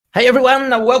Hey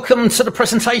everyone, welcome to the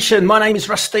presentation. My name is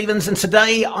Russ Stevens and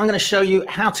today I'm going to show you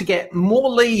how to get more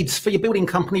leads for your building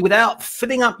company without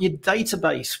filling up your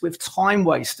database with time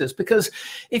wasters. Because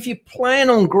if you plan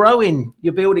on growing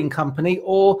your building company,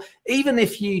 or even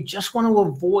if you just want to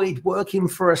avoid working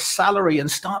for a salary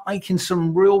and start making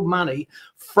some real money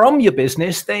from your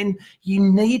business, then you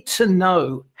need to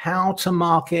know how to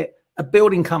market a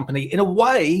building company in a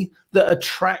way that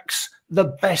attracts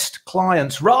the best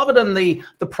clients rather than the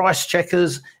price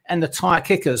checkers and the tire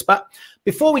kickers. But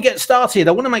before we get started,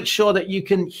 I want to make sure that you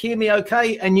can hear me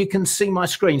okay and you can see my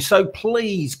screen. So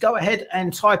please go ahead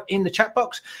and type in the chat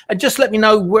box and just let me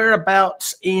know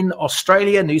whereabouts in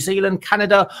Australia, New Zealand,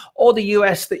 Canada, or the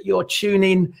US that you're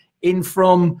tuning in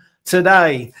from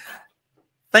today.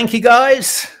 Thank you,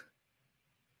 guys.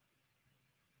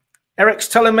 Eric's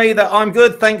telling me that I'm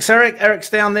good. Thanks, Eric. Eric's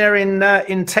down there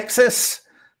in Texas.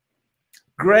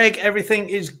 Greg, everything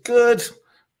is good.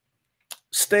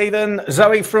 Stephen,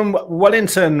 Zoe from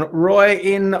Wellington, Roy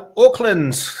in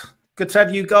Auckland. Good to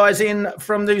have you guys in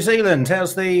from New Zealand.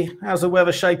 How's the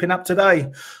weather shaping up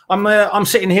today? I'm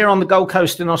sitting here on the Gold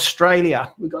Coast in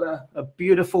Australia. We've got a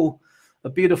beautiful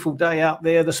day out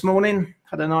there this morning.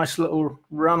 Had a nice little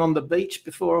run on the beach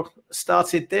before I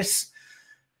started this.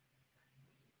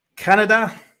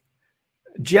 Canada.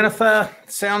 Jennifer,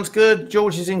 sounds good.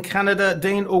 George is in Canada.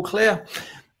 Dean, all clear.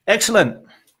 Excellent.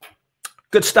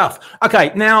 Good stuff.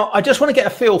 Okay, now I just want to get a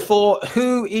feel for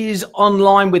who is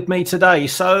online with me today.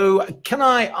 So can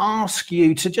I ask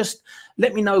you to just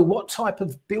let me know what type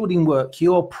of building work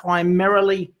you're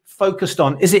primarily focused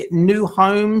on? Is it new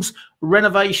homes,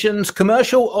 renovations,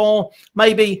 commercial, or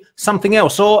maybe something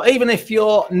else? Or even if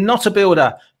you're not a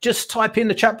builder, just type in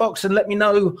the chat box and let me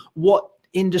know what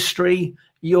industry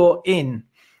you're in.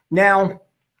 Now,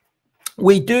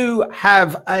 we do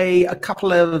have a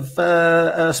couple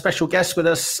of special guests with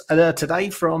us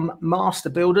today from Master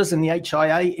Builders in the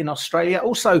HIA in Australia,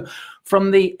 also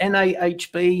from the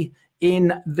NAHB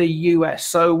in the US.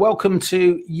 So welcome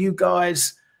to you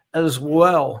guys as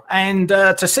well. And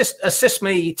to assist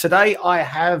me today, I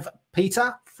have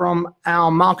Peter from our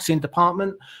marketing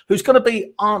department, who's going to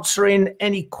be answering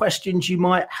any questions you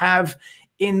might have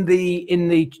in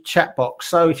the chat box.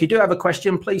 So if you do have a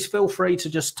question, please feel free to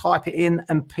just type it in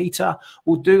and Peter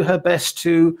will do her best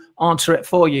to answer it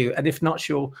for you. And if not,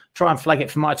 she'll try and flag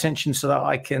it for my attention so that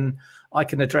I can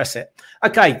address it.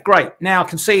 Okay, great. Now I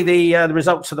can see the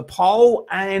results of the poll,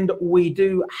 and we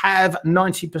do have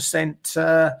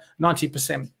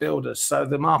 90% builders. So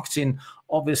the marketing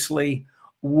obviously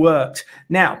worked.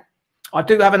 Now, I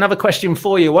do have another question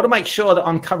for you. I want to make sure that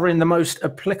I'm covering the most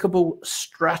applicable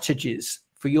strategies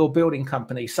for your building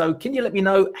company. So can you let me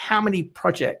know how many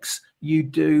projects you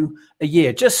do a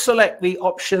year? Just select the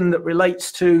option that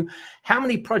relates to how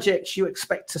many projects you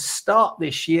expect to start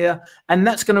this year. And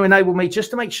that's going to enable me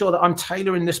just to make sure that I'm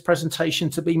tailoring this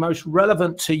presentation to be most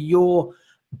relevant to your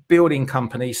building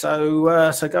company.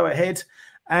 So, so go ahead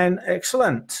and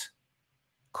excellent.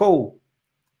 Cool.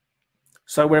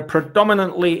 So we're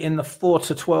predominantly in the 4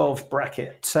 to 12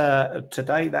 bracket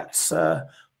today. That's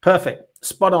perfect,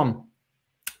 spot on.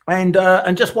 And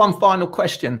just one final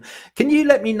question. Can you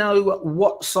let me know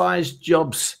what size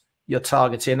jobs you're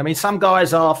targeting? I mean, some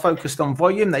guys are focused on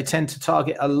volume. They tend to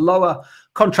target a lower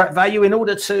contract value in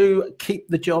order to keep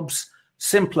the jobs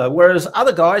simpler, whereas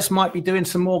other guys might be doing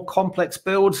some more complex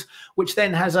builds, which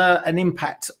then has an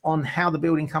impact on how the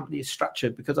building company is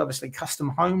structured, because obviously custom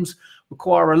homes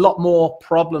require a lot more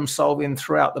problem solving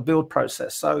throughout the build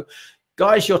process. So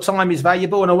guys, your time is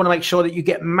valuable, and I want to make sure that you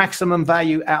get maximum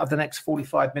value out of the next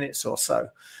 45 minutes or so.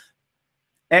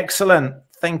 Excellent.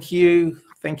 Thank you.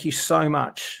 Thank you so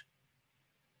much.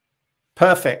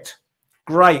 Perfect.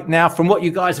 Great. Now, from what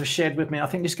you guys have shared with me, I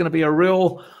think this is going to be a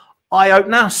real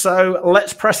eye-opener. So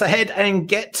let's press ahead and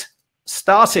get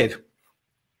started.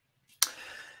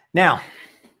 Now,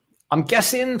 I'm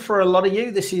guessing for a lot of you,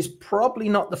 this is probably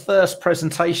not the first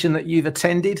presentation that you've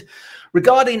attended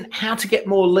regarding how to get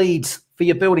more leads for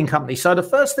your building company. So the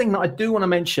first thing that I do want to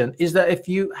mention is that if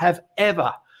you have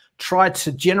ever tried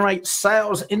to generate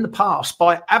sales in the past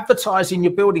by advertising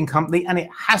your building company and it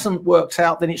hasn't worked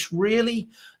out, then it's really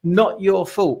not your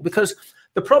fault. Because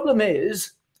the problem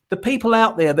is the people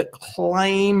out there that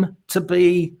claim to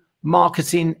be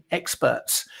marketing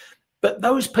experts, but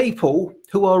those people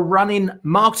who are running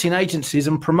marketing agencies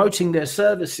and promoting their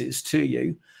services to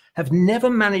you have never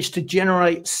managed to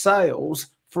generate sales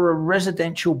for a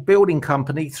residential building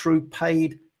company through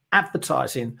paid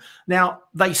advertising. Now,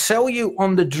 they sell you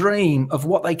on the dream of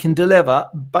what they can deliver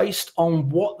based on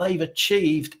what they've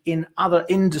achieved in other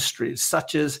industries,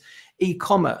 such as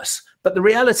e-commerce. But the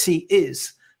reality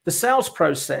is the sales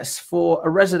process for a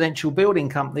residential building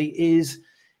company is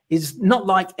not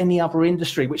like any other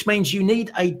industry, which means you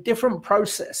need a different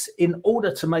process in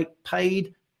order to make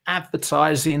paid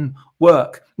advertising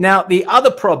work. Now, the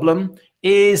other problem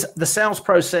is the sales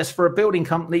process for a building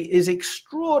company is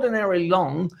extraordinarily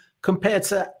long compared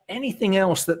to anything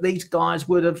else that these guys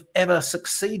would have ever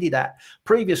succeeded at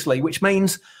previously, which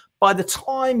means by the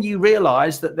time you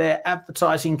realize that their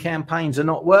advertising campaigns are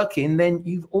not working, then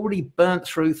you've already burnt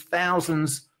through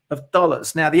thousands of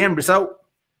dollars. Now, the end result,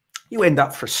 you end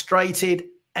up frustrated,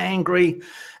 angry,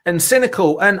 and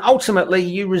cynical. And ultimately,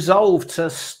 you resolve to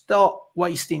stop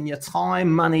wasting your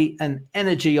time, money, and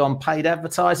energy on paid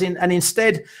advertising. And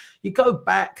instead, you go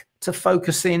back to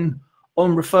focusing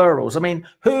on referrals. I mean,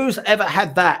 who's ever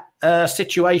had that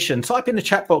situation? Type in the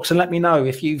chat box and let me know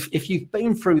if you've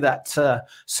been through that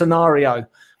scenario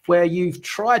where you've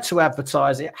tried to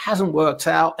advertise, it hasn't worked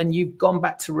out, and you've gone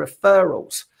back to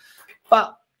referrals.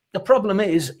 But the problem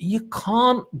is you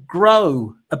can't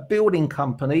grow a building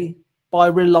company by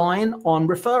relying on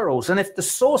referrals. And if the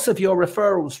source of your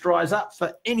referrals dries up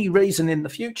for any reason in the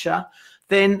future,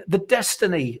 then the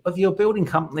destiny of your building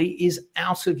company is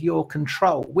out of your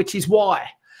control, which is why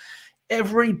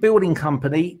every building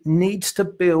company needs to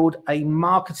build a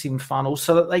marketing funnel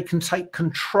so that they can take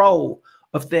control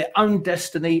of their own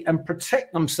destiny and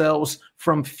protect themselves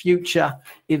from future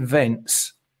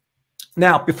events.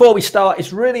 Now, before we start,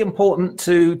 it's really important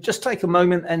to just take a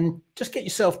moment and just get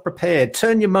yourself prepared.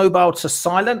 Turn your mobile to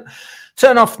silent,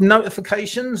 turn off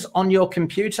notifications on your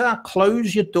computer,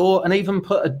 close your door, and even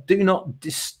put a do not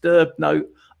disturb note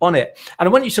on it. And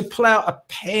I want you to pull out a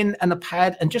pen and a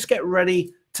pad and just get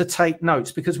ready to take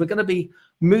notes, because we're going to be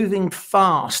moving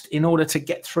fast in order to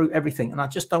get through everything. And I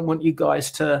just don't want you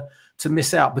guys to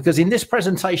miss out, because in this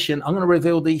presentation, I'm going to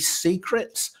reveal the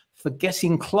secrets for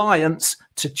getting clients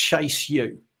to chase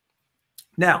you.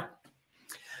 Now,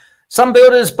 some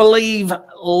builders believe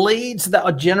leads that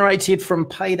are generated from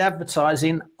paid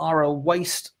advertising are a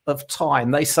waste of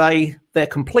time. They say they're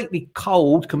completely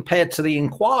cold compared to the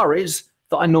inquiries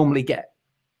that I normally get.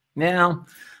 Now,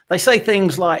 they say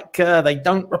things like they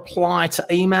don't reply to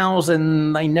emails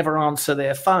and they never answer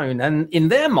their phone. And in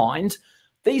their mind,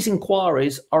 these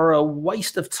inquiries are a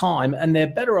waste of time, and they're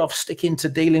better off sticking to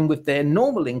dealing with their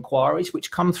normal inquiries,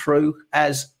 which come through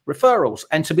as referrals.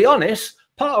 And to be honest,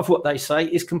 part of what they say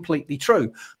is completely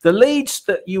true. The leads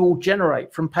that you will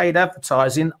generate from paid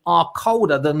advertising are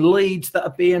colder than leads that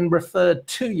are being referred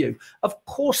to you. Of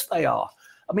course they are.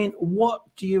 I mean, what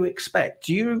do you expect?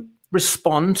 Do you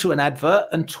respond to an advert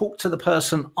and talk to the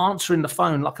person answering the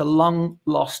phone like a long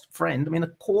lost friend? I mean,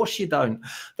 of course you don't.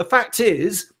 The fact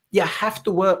is, you have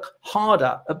to work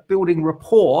harder at building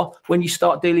rapport when you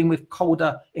start dealing with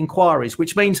colder inquiries,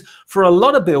 which means for a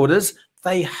lot of builders,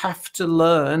 they have to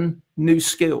learn new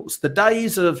skills. The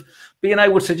days of being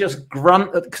able to just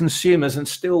grunt at consumers and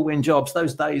still win jobs,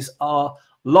 those days are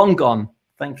long gone,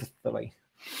 thankfully.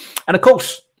 And of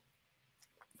course,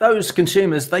 those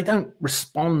consumers, they don't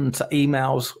respond to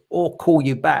emails or call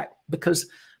you back because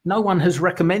no one has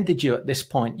recommended you at this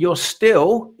point. You're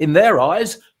still, in their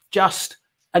eyes, just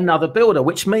another builder,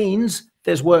 which means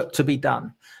there's work to be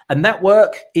done. And that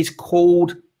work is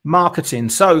called marketing.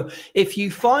 So if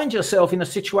you find yourself in a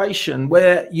situation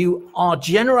where you are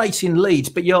generating leads,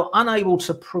 but you're unable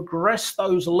to progress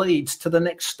those leads to the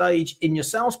next stage in your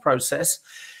sales process,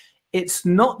 it's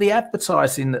not the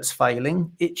advertising that's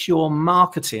failing, it's your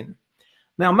marketing.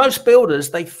 Now, most builders,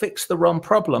 they fix the wrong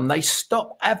problem. They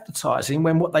stop advertising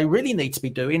when what they really need to be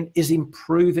doing is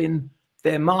improving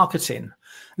their marketing.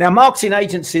 Now, marketing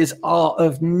agencies are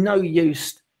of no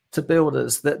use to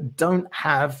builders that don't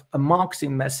have a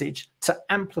marketing message to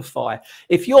amplify.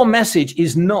 If your message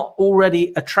is not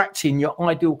already attracting your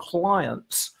ideal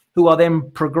clients who are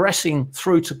then progressing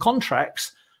through to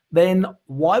contracts, then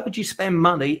why would you spend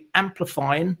money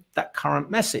amplifying that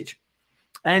current message?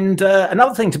 And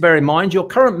another thing to bear in mind, your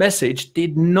current message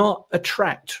did not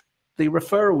attract the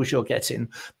referrals you're getting.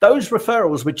 Those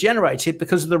referrals were generated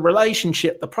because of the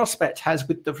relationship the prospect has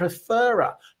with the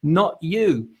referrer, not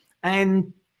you.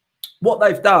 And what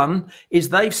they've done is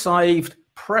they've saved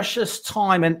precious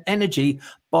time and energy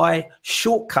by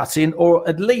shortcutting or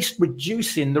at least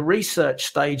reducing the research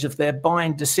stage of their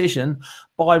buying decision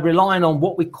by relying on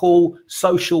what we call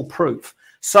social proof.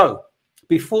 So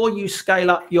before you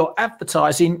scale up your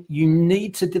advertising, you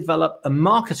need to develop a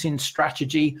marketing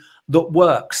strategy that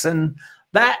works. And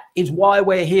that is why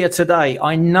we're here today.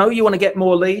 I know you want to get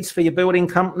more leads for your building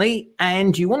company,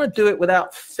 and you want to do it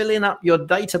without filling up your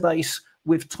database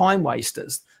with time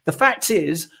wasters. The fact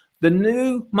is, the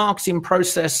new marketing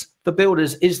process for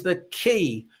builders is the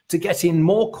key to getting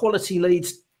more quality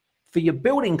leads for your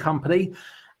building company,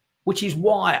 which is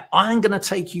why I'm going to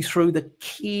take you through the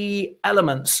key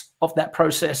elements of that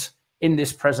process in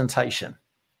this presentation.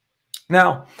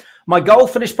 Now, my goal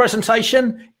for this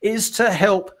presentation is to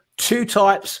help two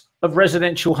types of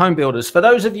residential home builders. For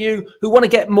those of you who want to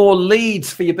get more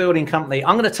leads for your building company,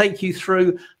 I'm going to take you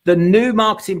through the new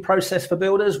marketing process for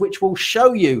builders, which will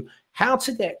show you how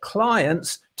to get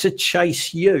clients to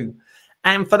chase you.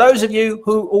 And for those of you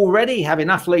who already have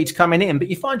enough leads coming in, but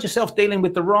you find yourself dealing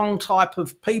with the wrong type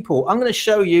of people, I'm going to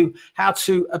show you how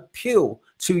to appeal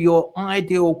to your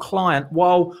ideal client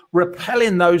while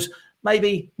repelling those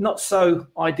maybe not so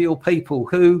ideal people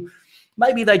who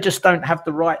maybe they just don't have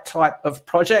the right type of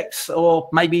projects, or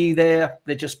maybe they're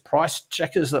just price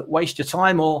checkers that waste your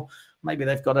time, or maybe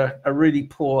they've got a really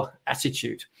poor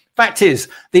attitude. Fact is,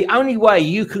 the only way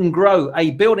you can grow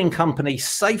a building company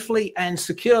safely and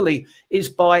securely is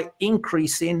by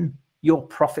increasing your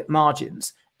profit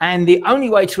margins. And the only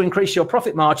way to increase your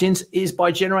profit margins is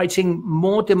by generating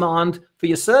more demand for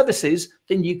your services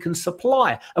than you can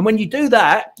supply. And when you do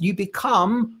that, you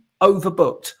become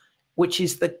overbooked, which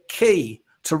is the key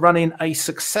to running a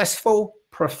successful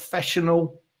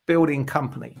professional building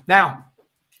company. Now,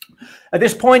 at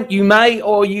this point, you may,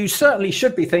 or you certainly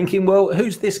should be thinking, well,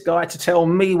 who's this guy to tell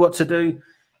me what to do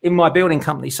in my building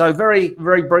company? So very,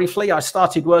 very briefly, I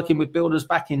started working with builders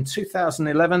back in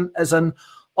 2011 as an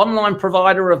online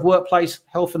provider of workplace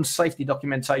health and safety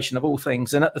documentation, of all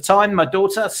things. And at the time, my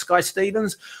daughter, Sky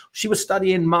Stevens, she was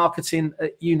studying marketing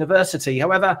at university.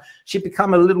 However, she'd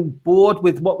become a little bored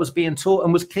with what was being taught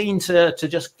and was keen to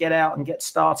just get out and get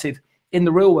started in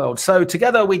the real world. So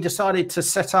together we decided to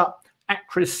set up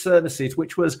Acris Services,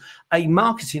 which was a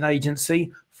marketing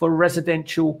agency for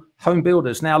residential home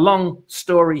builders. Now, long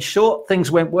story short,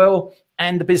 things went well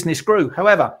and the business grew.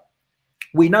 However,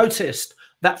 we noticed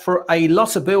that for a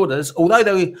lot of builders,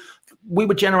 although we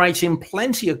were generating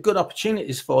plenty of good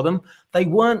opportunities for them, they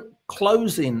weren't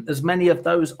closing as many of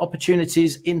those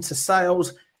opportunities into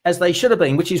sales as they should have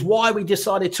been, which is why we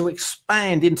decided to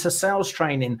expand into sales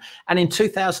training. And in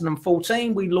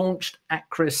 2014, we launched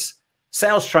Acris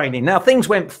Sales Training. Now, things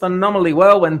went phenomenally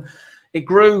well and it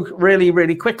grew really,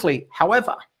 really quickly.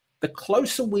 However, the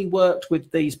closer we worked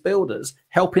with these builders,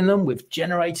 helping them with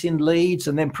generating leads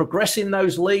and then progressing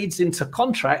those leads into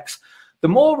contracts, the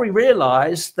more we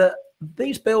realized that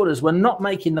these builders were not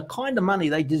making the kind of money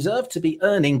they deserved to be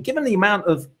earning, given the amount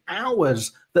of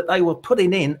hours that they were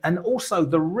putting in and also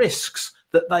the risks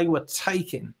that they were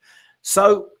taking.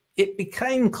 So it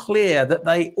became clear that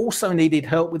they also needed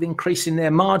help with increasing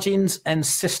their margins and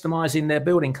systemizing their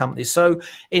building companies. So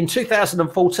in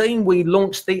 2014, we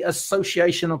launched the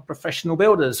Association of Professional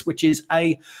Builders, which is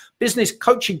a business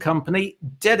coaching company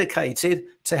dedicated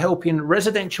to helping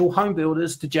residential home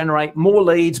builders to generate more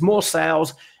leads, more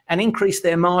sales, and increase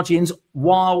their margins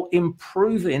while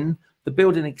improving the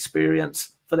building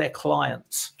experience for their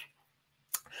clients.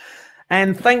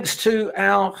 And thanks to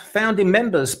our founding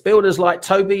members, builders like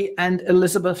Toby and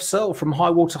Elizabeth Searle from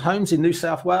Highwater Homes in New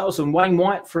South Wales and Wayne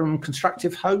White from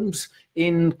Constructive Homes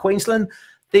in Queensland,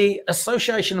 the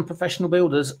Association of Professional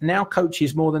Builders now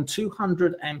coaches more than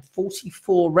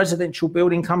 244 residential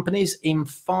building companies in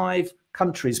 5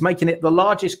 countries, making it the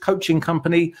largest coaching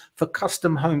company for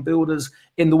custom home builders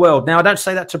in the world. Now, I don't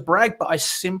say that to brag, but I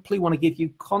simply want to give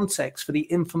you context for the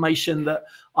information that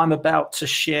I'm about to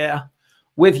share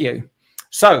with you.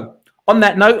 So on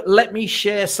that note, let me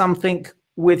share something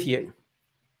with you.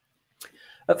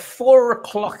 At 4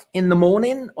 o'clock in the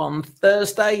morning on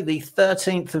Thursday, the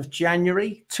 13th of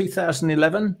January,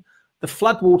 2011, the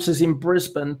floodwaters in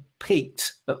Brisbane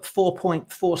peaked at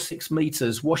 4.46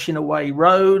 meters, washing away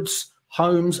roads,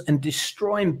 homes, and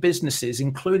destroying businesses,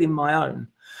 including my own.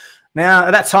 Now,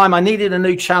 at that time, I needed a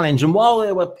new challenge. And while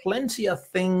there were plenty of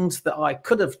things that I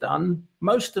could have done,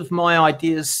 most of my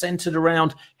ideas centered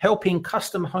around helping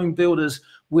custom home builders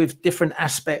with different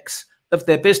aspects of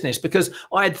their business, because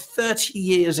I had 30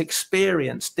 years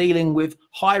experience dealing with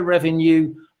high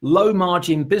revenue, low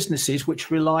margin businesses,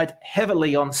 which relied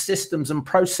heavily on systems and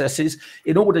processes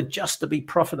in order just to be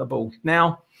profitable.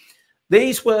 Now,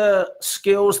 these were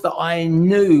skills that I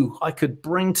knew I could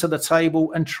bring to the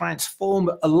table and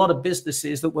transform a lot of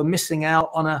businesses that were missing out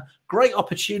on a great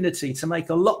opportunity to make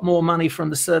a lot more money from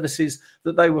the services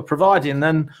that they were providing,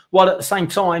 and while at the same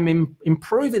time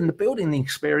improving the building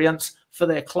experience for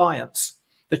their clients.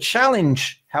 The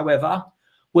challenge, however,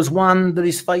 was one that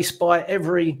is faced by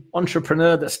every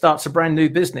entrepreneur that starts a brand new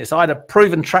business. I had a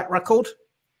proven track record,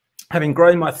 having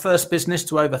grown my first business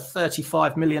to over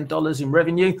 $35 million in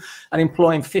revenue and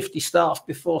employing 50 staff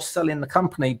before selling the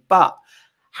company. But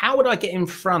how would I get in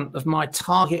front of my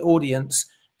target audience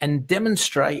and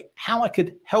demonstrate how I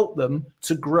could help them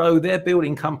to grow their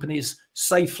building companies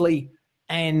safely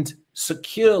and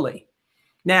securely.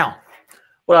 Now,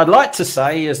 what I'd like to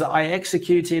say is that I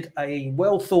executed a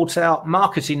well thought out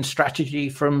marketing strategy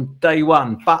from day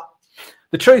one, but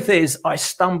the truth is I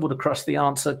stumbled across the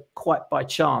answer quite by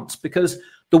chance, because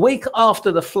the week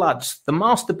after the floods, the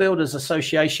Master Builders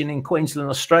Association in Queensland,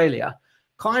 Australia,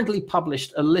 kindly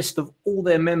published a list of all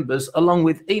their members along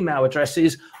with email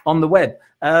addresses on the web.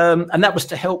 And that was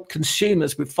to help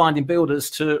consumers with finding builders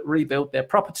to rebuild their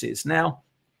properties. Now,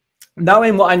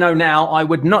 knowing what I know now, I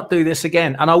would not do this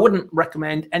again. And I wouldn't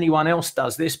recommend anyone else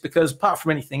does this, because apart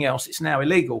from anything else, it's now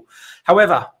illegal.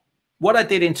 However, what I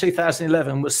did in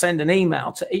 2011 was send an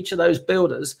email to each of those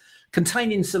builders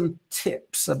containing some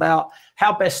tips about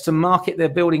how best to market their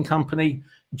building company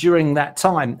during that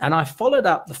time. And I followed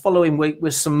up the following week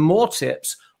with some more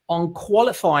tips on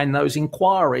qualifying those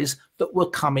inquiries that were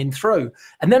coming through.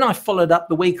 And then I followed up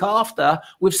the week after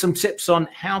with some tips on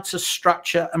how to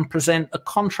structure and present a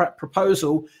contract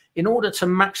proposal in order to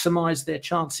maximize their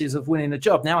chances of winning a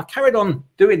job. Now, I carried on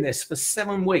doing this for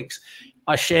 7 weeks.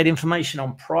 I shared information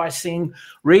on pricing,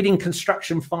 reading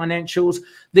construction financials,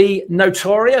 the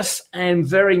notorious and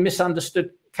very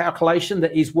misunderstood calculation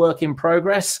that is work in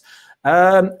progress.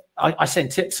 I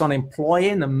sent tips on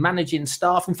employing and managing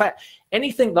staff. In fact,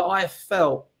 anything that I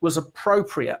felt was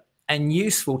appropriate and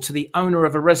useful to the owner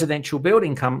of a residential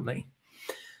building company.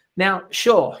 Now,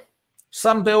 sure,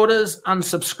 some builders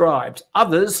unsubscribed.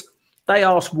 Others, they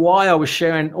asked why I was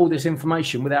sharing all this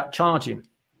information without charging.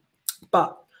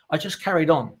 But I just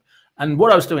carried on. And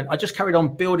what I was doing, I just carried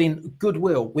on building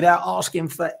goodwill without asking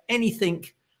for anything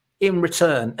in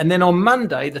return. And then on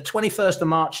Monday, the 21st of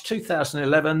March,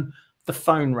 2011, the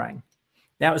phone rang.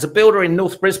 Now, it was a builder in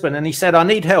North Brisbane, and he said, I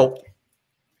need help.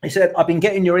 He said, I've been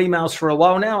getting your emails for a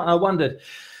while now, and I wondered,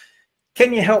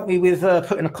 can you help me with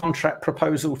putting a contract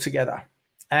proposal together?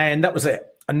 And that was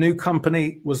it. A new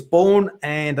company was born,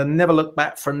 and I never looked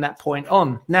back from that point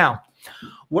on. Now,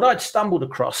 what I'd stumbled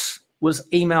across was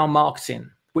email marketing,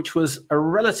 which was a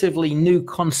relatively new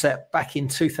concept back in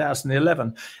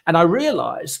 2011. And I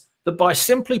realized that by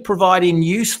simply providing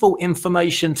useful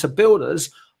information to builders,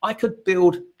 I could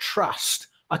build trust.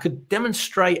 I could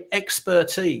demonstrate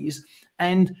expertise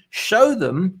and show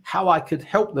them how I could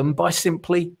help them by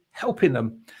simply helping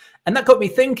them. And that got me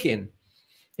thinking,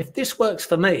 if this works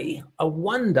for me, I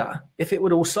wonder if it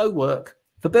would also work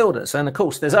for builders. And of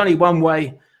course, there's only one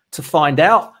way to find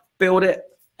out: build it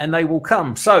and they will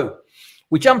come. So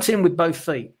we jumped in with both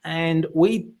feet, and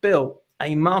we built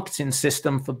a marketing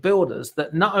system for builders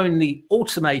that not only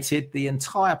automated the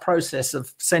entire process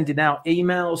of sending out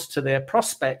emails to their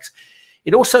prospects,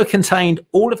 it also contained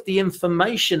all of the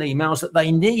information emails that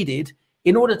they needed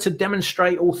in order to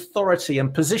demonstrate authority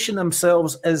and position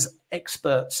themselves as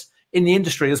experts in the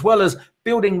industry, as well as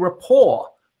building rapport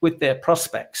with their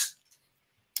prospects.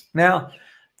 Now,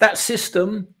 that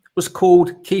system was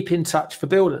called Keep in Touch for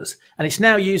Builders, and it's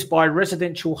now used by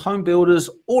residential home builders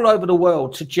all over the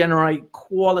world to generate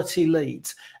quality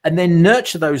leads and then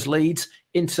nurture those leads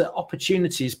into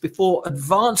opportunities before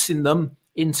advancing them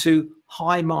into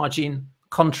high margin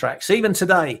contracts. Even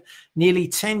today, nearly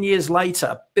 10 years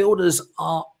later, builders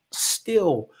are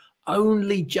still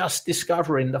only just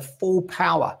discovering the full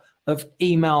power of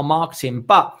email marketing.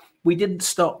 But we didn't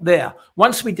stop there.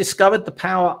 Once we discovered the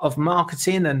power of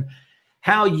marketing and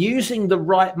how using the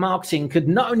right marketing could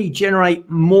not only generate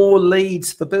more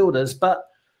leads for builders, but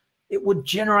it would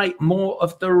generate more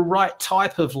of the right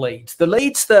type of leads, the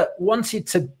leads that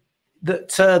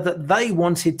they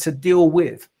wanted to deal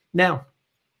with. Now,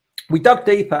 we dug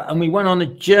deeper and we went on a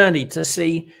journey to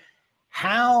see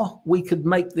how we could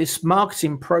make this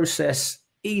marketing process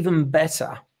even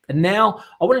better. And now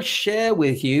I want to share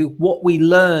with you what we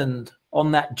learned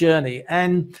on that journey.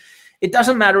 And it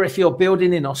doesn't matter if you're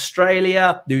building in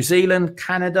Australia, New Zealand,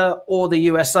 Canada, or the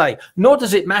USA, nor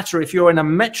does it matter if you're in a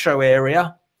metro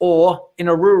area or in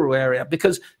a rural area,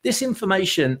 because this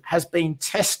information has been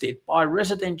tested by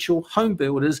residential home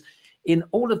builders in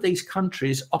all of these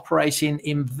countries operating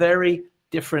in very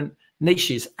different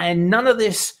niches. And none of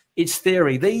this is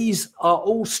theory. These are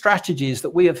all strategies that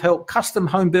we have helped custom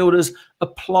home builders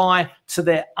apply to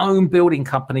their own building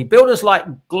company. Builders like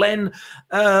Glenn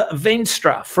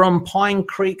Veenstra from Pine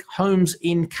Creek Homes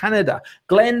in Canada.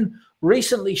 Glenn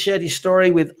recently shared his story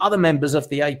with other members of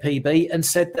the APB and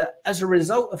said that as a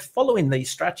result of following these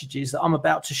strategies that I'm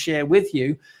about to share with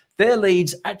you, their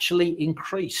leads actually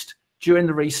increased during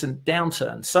the recent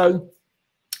downturn. So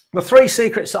the 3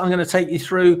 secrets that I'm going to take you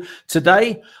through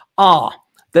today are: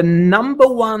 The number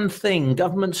one thing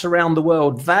governments around the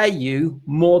world value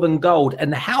more than gold,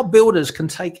 and how builders can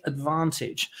take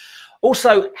advantage.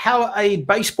 Also, how a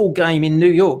baseball game in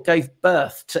New York gave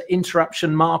birth to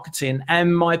interruption marketing.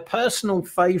 And my personal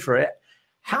favorite,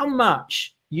 how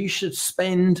much you should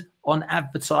spend on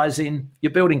advertising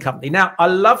your building company. Now, I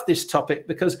love this topic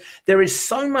because there is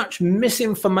so much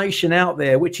misinformation out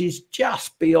there, which is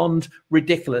just beyond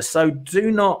ridiculous. So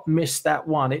do not miss that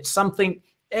one. It's something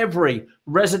every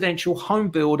residential home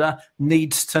builder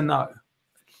needs to know.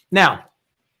 Now,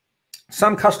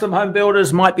 some custom home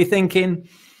builders might be thinking,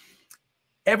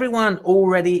 everyone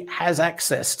already has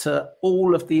access to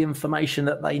all of the information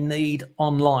that they need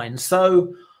online.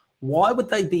 So why would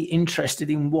they be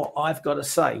interested in what I've got to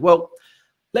say? Well,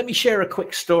 let me share a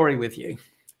quick story with you.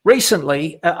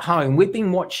 Recently at home, we've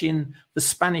been watching the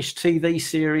Spanish TV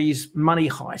series Money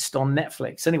Heist on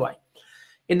Netflix. Anyway,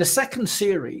 in the second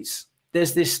series,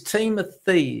 there's this team of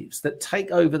thieves that take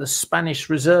over the Spanish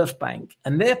Reserve Bank,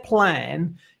 and their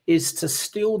plan is to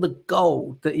steal the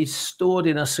gold that is stored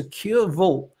in a secure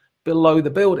vault below the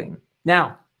building.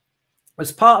 Now,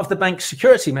 as part of the bank's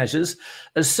security measures,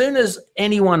 as soon as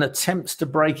anyone attempts to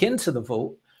break into the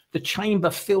vault, the chamber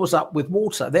fills up with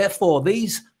water. Therefore,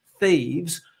 these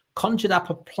thieves conjured up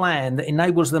a plan that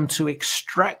enables them to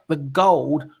extract the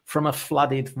gold from a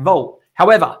flooded vault.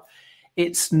 However,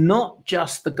 it's not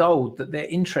just the gold that they're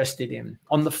interested in.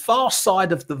 On the far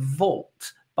side of the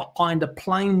vault, behind a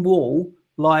plain wall,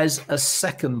 lies a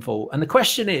second vault. And the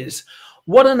question is,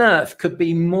 what on earth could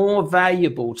be more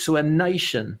valuable to a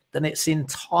nation than its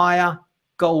entire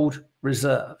gold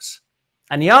reserves?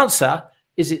 And the answer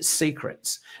is its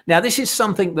secrets. Now, this is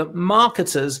something that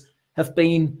marketers have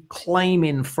been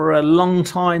claiming for a long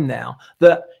time now,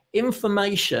 that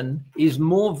information is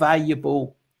more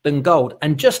valuable than gold.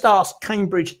 And just ask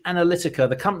Cambridge Analytica,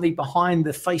 the company behind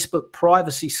the Facebook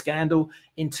privacy scandal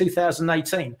in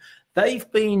 2018.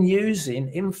 They've been using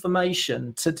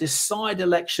information to decide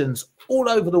elections all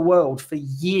over the world for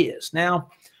years. Now,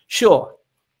 sure,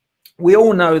 we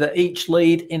all know that each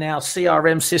lead in our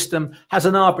CRM system has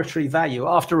an arbitrary value.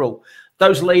 After all,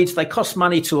 those leads, they cost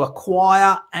money to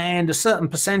acquire, and a certain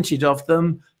percentage of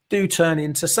them do turn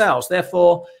into sales.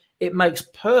 Therefore, it makes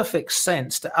perfect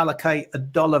sense to allocate a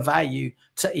dollar value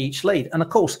to each lead. And of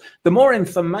course, the more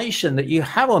information that you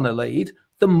have on a lead,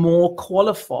 the more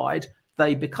qualified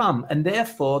they become. And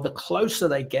therefore, the closer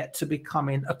they get to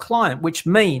becoming a client, which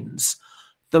means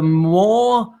the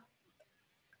more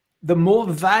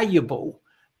valuable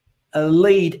a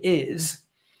lead is,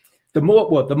 the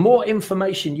more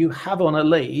information you have on a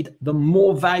lead, the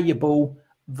more valuable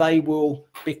they will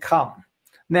become.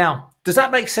 Now, does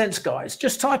that make sense, guys?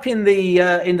 Just type in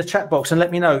the chat box and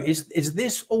let me know, is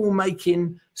this all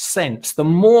making sense? The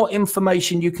more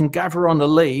information you can gather on a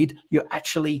lead, you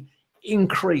actually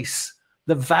increase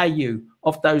the value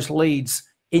of those leads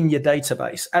in your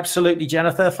database. Absolutely,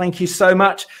 Jennifer. Thank you so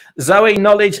much. Zoe,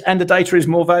 knowledge and the data is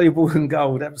more valuable than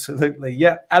gold. Absolutely.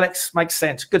 Yeah, Alex, makes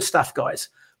sense. Good stuff, guys.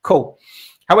 Cool.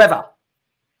 However,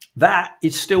 that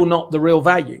is still not the real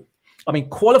value. I mean,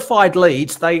 qualified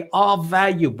leads, they are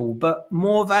valuable, but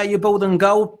more valuable than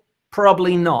gold?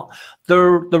 Probably not. The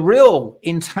real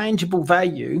intangible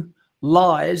value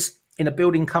lies in a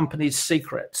building company's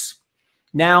secrets.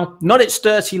 Now, not its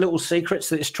dirty little secrets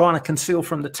that it's trying to conceal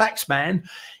from the tax man,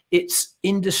 it's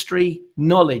industry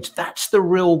knowledge. That's the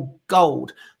real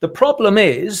gold. The problem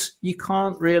is you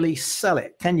can't really sell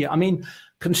it, can you? I mean,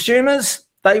 consumers,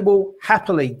 they will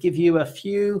happily give you a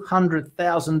few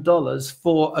 $100,000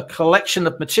 for a collection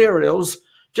of materials,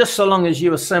 just so long as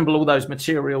you assemble all those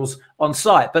materials on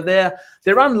site. But they're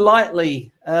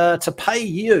unlikely to pay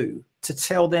you to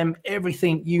tell them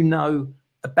everything you know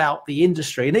about the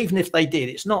industry. And even if they did,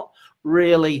 it's not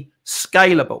really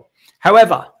scalable.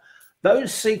 However,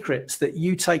 those secrets that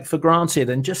you take for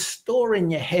granted and just store in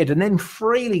your head and then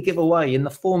freely give away in the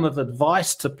form of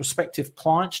advice to prospective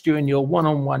clients during your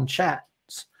one-on-one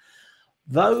chats,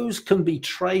 those can be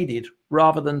traded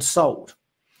rather than sold.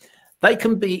 They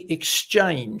can be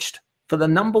exchanged for the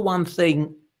number one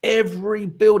thing every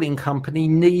building company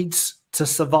needs to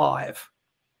survive: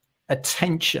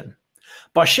 attention.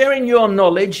 By sharing your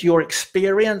knowledge, your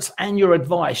experience, and your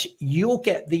advice, you'll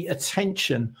get the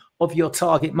attention of your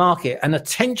target market. And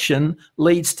attention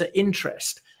leads to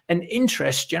interest. And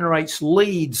interest generates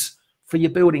leads for your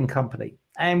building company.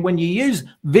 And when you use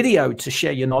video to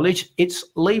share your knowledge, it's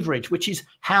leverage, which is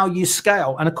how you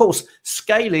scale. And of course,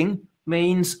 scaling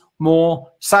means more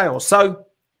sales. So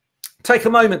take a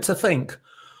moment to think.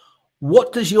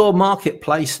 What does your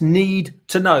marketplace need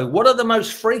to know? What are the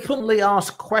most frequently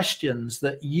asked questions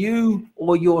that you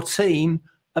or your team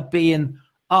are being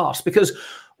asked, because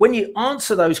when you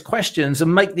answer those questions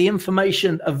and make the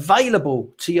information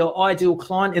available to your ideal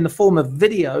client in the form of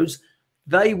videos,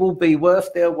 they will be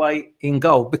worth their weight in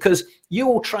gold, because you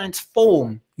will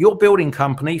transform your building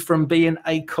company from being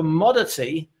a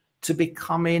commodity to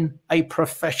becoming a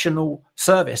professional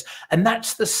service. And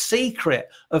that's the secret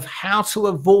of how to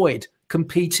avoid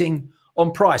competing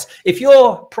on price. If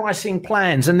you're pricing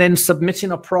plans and then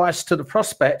submitting a price to the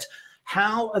prospect,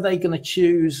 how are they going to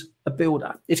choose a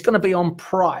builder? It's going to be on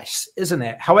price, isn't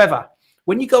it? However,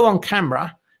 when you go on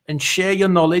camera and share your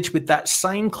knowledge with that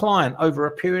same client over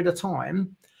a period of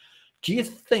time, do you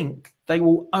think they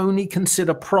will only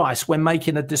consider price when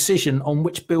making a decision on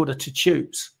which builder to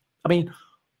choose? I mean,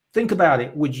 think about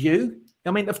it. Would you?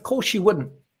 I mean, of course you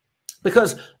wouldn't,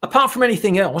 because apart from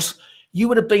anything else, you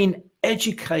would have been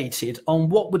educated on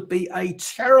what would be a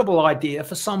terrible idea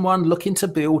for someone looking to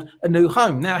build a new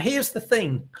home. Now, here's the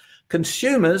thing.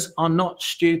 Consumers are not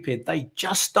stupid. They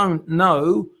just don't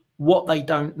know what they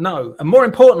don't know. And more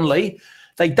importantly,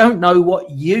 they don't know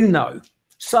what you know.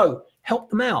 So help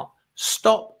them out.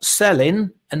 Stop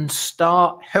selling and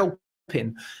start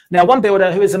helping. Now, one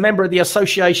builder who is a member of the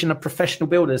Association of Professional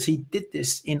Builders, he did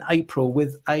this in April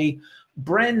with a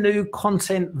brand new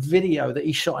content video that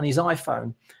he shot on his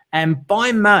iPhone. And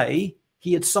by May,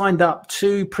 he had signed up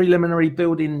 2 preliminary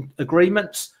building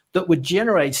agreements that were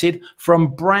generated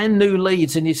from brand new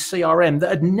leads in his CRM that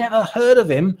had never heard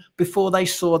of him before they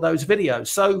saw those videos.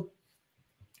 So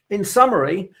in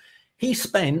summary, he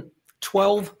spent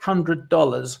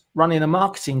 $1,200 running a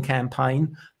marketing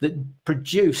campaign that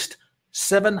produced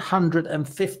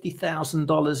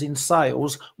 $750,000 in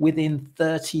sales within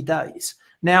 30 days.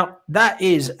 Now, that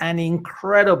is an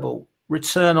incredible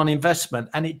return on investment,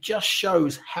 and it just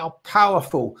shows how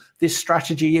powerful this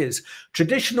strategy is.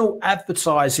 Traditional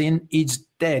advertising is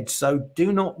dead, so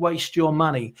do not waste your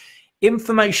money.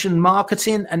 Information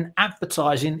marketing and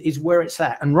advertising is where it's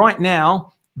at, and right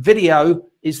now video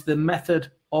is the method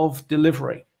of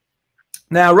delivery.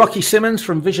 Now, Rocky Simmons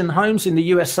from Vision Homes in the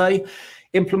USA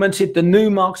implemented the new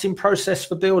marketing process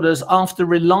for builders after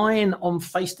relying on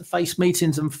face-to-face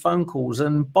meetings and phone calls.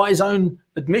 And by his own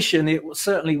admission, it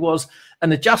certainly was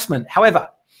an adjustment. However,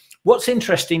 what's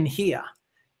interesting here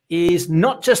is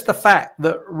not just the fact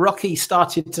that Rocky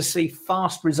started to see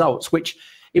fast results, which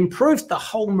improved the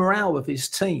whole morale of his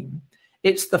team.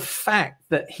 It's the fact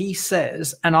that he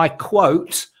says, and I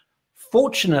quote,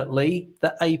 "Fortunately,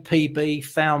 the APB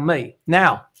found me."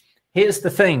 Now, here's the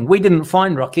thing. We didn't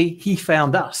find Rocky. He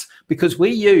found us, because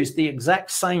we used the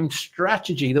exact same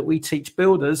strategy that we teach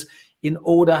builders in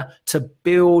order to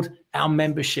build our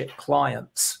membership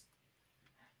clients.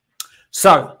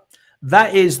 So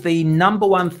that is the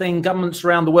 #1 thing governments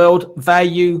around the world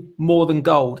value more than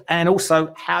gold, and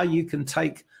also how you can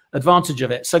take advantage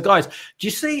of it. So guys, do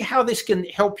you see how this can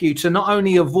help you to not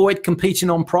only avoid competing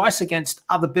on price against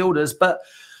other builders, but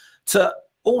to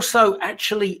also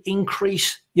actually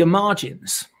increase your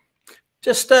margins?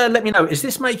 Just let me know, is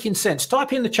this making sense?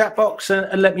 Type in the chat box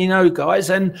and let me know, guys.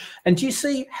 And do you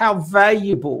see how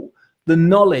valuable the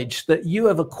knowledge that you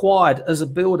have acquired as a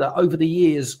builder over the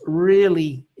years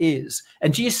really is?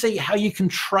 And do you see how you can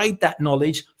trade that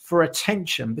knowledge for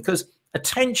attention? Because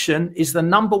attention is the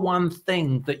 #1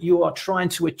 thing that you are trying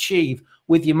to achieve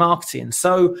with your marketing.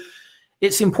 So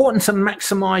it's important to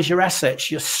maximize your assets,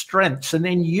 your strengths, and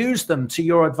then use them to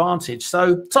your advantage.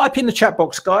 So type in the chat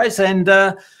box, guys, and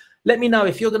let me know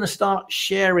if you're going to start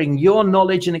sharing your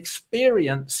knowledge and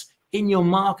experience in your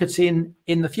marketing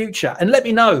in the future. And let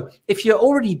me know if you're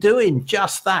already doing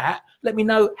just that. Let me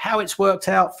know how it's worked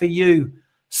out for you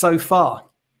so far.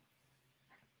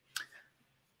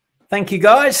 Thank you,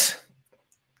 guys.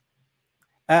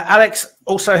 Alex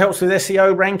also helps with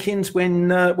SEO rankings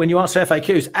when you answer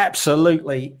FAQs.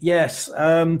 Absolutely, yes.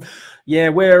 Yeah,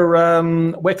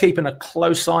 we're keeping a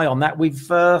close eye on that.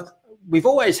 We've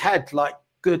always had like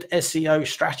good SEO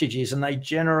strategies, and they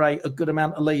generate a good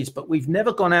amount of leads, but we've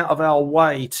never gone out of our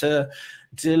way to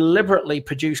deliberately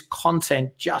produce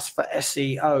content just for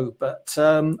SEO. But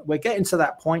we're getting to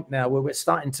that point now where we're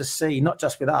starting to see, not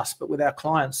just with us, but with our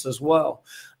clients as well,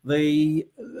 the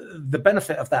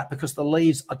benefit of that, because the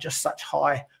leads are just such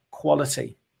high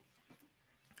quality.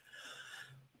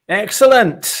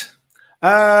 Excellent.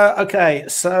 Okay,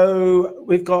 so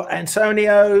we've got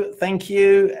Antonio, thank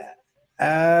you.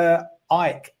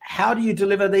 Ike, how do you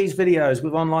deliver these videos,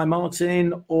 with online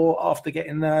marketing or after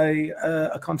getting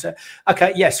a content?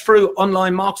 Okay, yes, through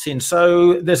online marketing.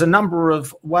 So there's a number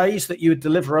of ways that you would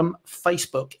deliver them.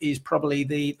 Facebook is probably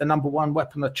the #1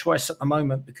 weapon of choice at the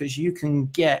moment, because you can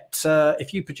get,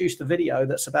 if you produce the video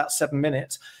that's about 7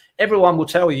 minutes, everyone will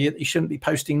tell you that you shouldn't be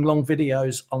posting long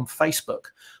videos on Facebook,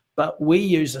 but we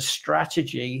use a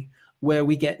strategy where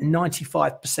we get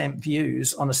 95%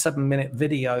 views on a 7-minute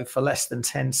video for less than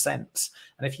 10 cents.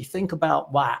 And if you think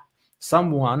about that,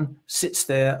 someone sits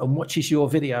there and watches your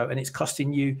video and it's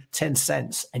costing you 10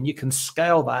 cents, and you can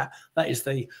scale that. That is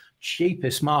the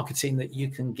cheapest marketing that you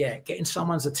can get. Getting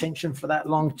someone's attention for that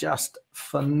long, just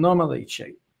phenomenally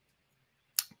cheap.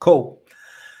 Cool.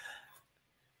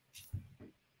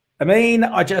 I mean,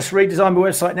 I just redesigned my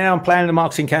website now. I'm planning a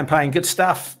marketing campaign. Good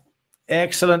stuff.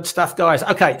 Excellent stuff, guys.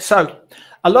 Okay, so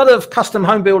a lot of custom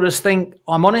home builders think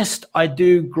I'm honest, I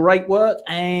do great work,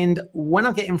 and when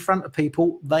I get in front of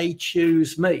people, they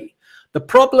choose me. The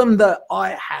problem that I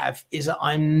have is that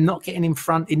I'm not getting in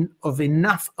front of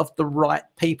enough of the right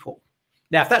people.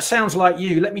 Now, if that sounds like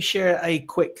you, let me share a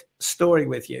quick story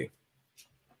with you.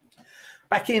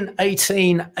 Back in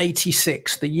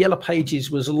 1886, the Yellow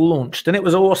Pages was launched, and it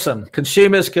was awesome.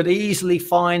 Consumers could easily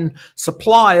find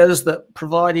suppliers that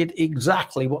provided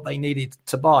exactly what they needed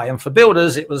to buy. And for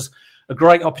builders, it was a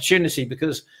great opportunity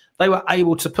because they were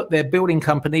able to put their building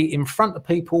company in front of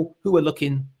people who were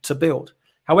looking to build.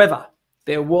 However,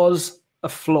 there was a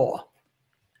flaw,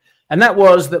 and that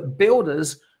was that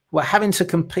builders were having to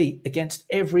compete against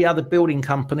every other building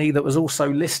company that was also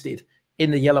listed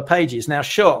in the Yellow Pages. Now,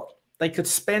 sure, they could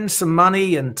spend some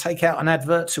money and take out an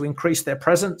advert to increase their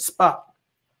presence, but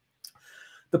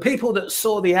the people that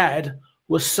saw the ad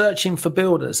were searching for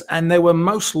builders, and they were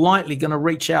most likely going to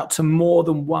reach out to more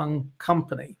than one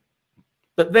company.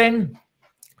 But then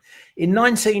in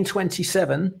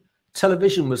 1927,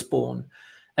 television was born.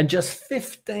 And just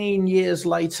 15 years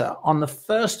later, on the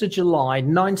 1st of July,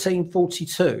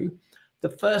 1942, the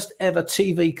first ever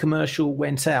TV commercial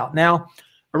went out. Now,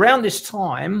 around this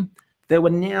time, there were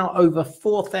now over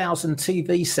 4,000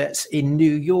 TV sets in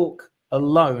New York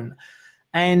alone.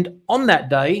 And on that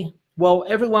day, well,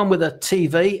 everyone with a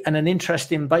TV and an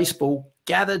interest in baseball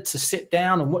gathered to sit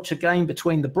down and watch a game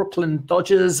between the Brooklyn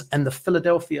Dodgers and the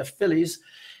Philadelphia Phillies.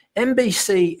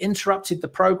 NBC interrupted the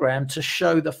program to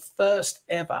show the first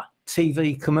ever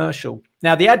TV commercial.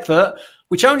 Now, the advert,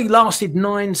 which only lasted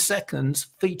 9 seconds,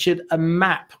 featured a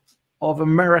map of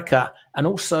America and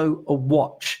also a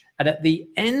watch. And at the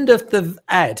end of the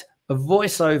ad, a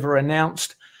voiceover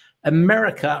announced,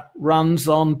 "America runs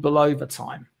on below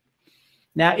time."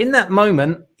 Now, in that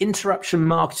moment, interruption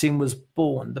marketing was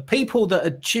born. The people that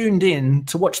had tuned in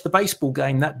to watch the baseball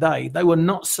game that day, they were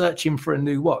not searching for a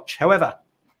new watch. However,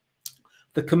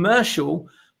 the commercial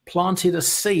planted a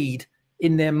seed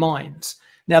in their minds.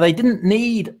 Now, they didn't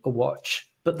need a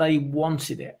watch, but they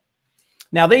wanted it.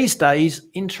 Now, these days,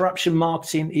 interruption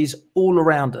marketing is all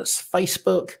around us.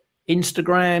 Facebook,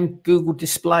 Instagram, Google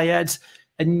display ads,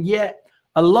 and yet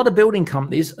a lot of building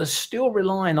companies are still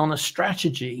relying on a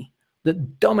strategy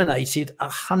that dominated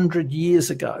 100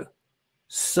 years ago: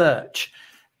 search.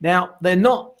 Now, they're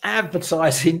not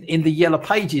advertising in the Yellow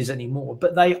Pages anymore,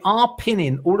 but they are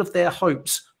pinning all of their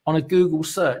hopes on a Google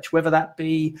search, whether that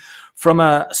be from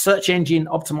a search engine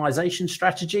optimization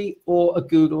strategy or a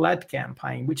Google ad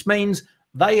campaign, which means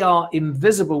they are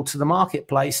invisible to the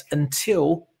marketplace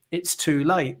until it's too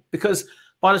late. Because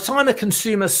by the time a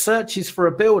consumer searches for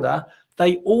a builder,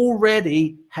 they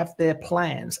already have their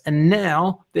plans, and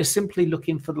now they're simply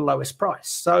looking for the lowest price.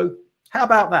 So how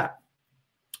about that?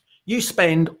 You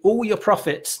spend all your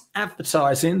profits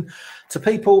advertising to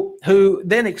people who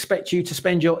then expect you to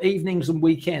spend your evenings and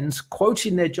weekends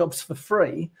quoting their jobs for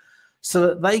free so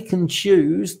that they can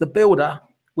choose the builder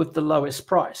with the lowest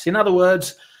price. In other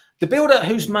words, the builder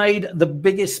who's made the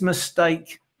biggest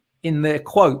mistake in their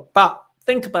quote. But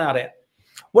think about it.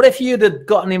 What if you'd have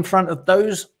gotten in front of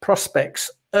those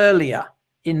prospects earlier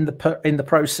in the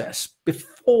process,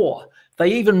 before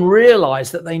they even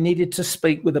realized that they needed to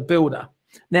speak with a builder?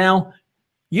 Now,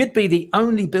 you'd be the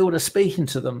only builder speaking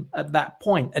to them at that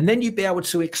point, and then you'd be able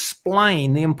to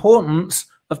explain the importance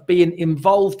of being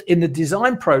involved in the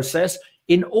design process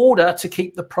in order to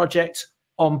keep the project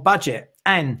on budget.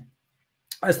 And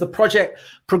as the project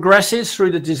progresses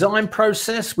through the design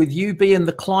process, with you being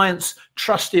the client's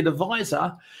trusted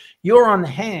advisor, you're on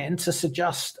hand to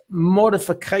suggest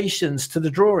modifications to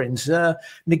the drawings,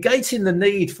 negating the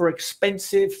need for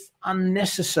expensive,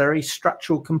 unnecessary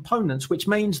structural components, which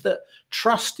means that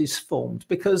trust is formed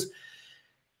because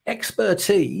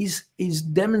expertise is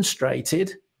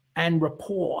demonstrated and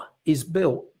rapport is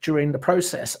built during the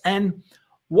process. And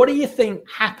what do you think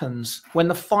happens when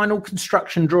the final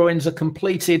construction drawings are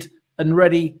completed and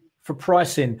ready for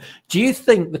pricing? Do you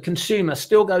think the consumer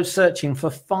still goes searching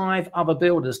for 5 other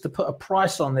builders to put a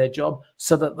price on their job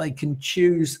so that they can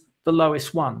choose the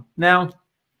lowest one? Now,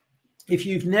 If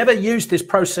you've never used this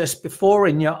process before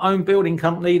in your own building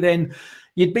company, then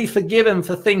you'd be forgiven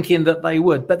for thinking that they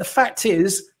would. But the fact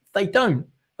is, they don't.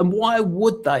 And why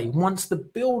would they, once the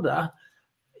builder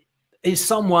is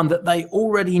someone that they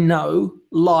already know,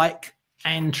 like,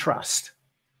 and trust?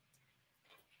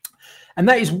 And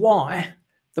that is why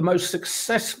the most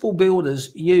successful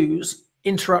builders use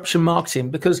interruption marketing,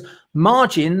 because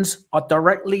margins are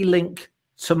directly linked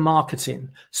to marketing.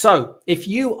 So if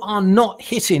you are not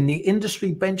hitting the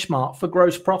industry benchmark for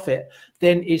gross profit,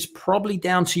 then it's probably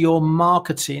down to your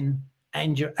marketing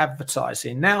and your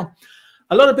advertising. Now,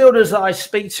 a lot of builders that I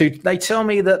speak to, they tell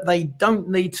me that they don't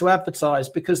need to advertise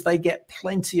because they get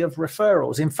plenty of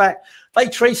referrals. In fact, they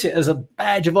treat it as a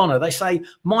badge of honor. They say,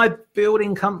 my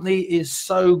building company is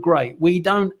so great. We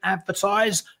don't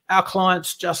advertise. Our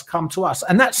clients just come to us.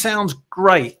 And that sounds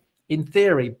great in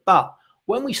theory, but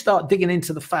when we start digging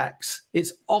into the facts,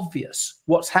 it's obvious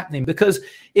what's happening, because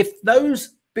if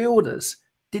those builders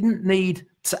didn't need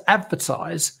to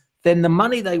advertise, then the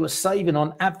money they were saving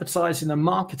on advertising and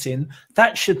marketing,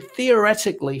 that should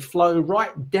theoretically flow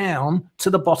right down to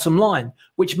the bottom line,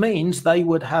 which means they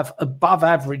would have above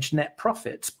average net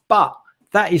profits. But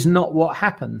that is not what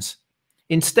happens.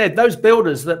 Instead, those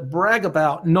builders that brag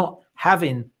about not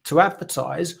having to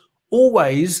advertise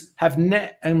always have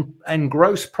net and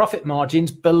gross profit margins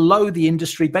below the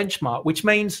industry benchmark, which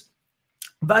means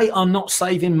they are not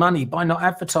saving money by not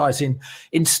advertising.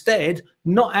 Instead,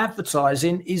 not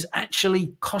advertising is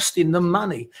actually costing them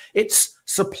money. It's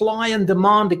supply and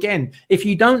demand again. If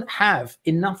you don't have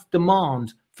enough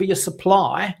demand for your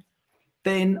supply,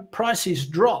 then prices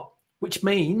drop, which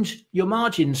means your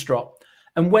margins drop.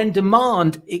 And when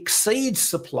demand exceeds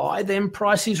supply, then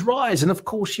prices rise. And of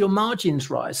course, your margins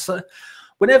rise. So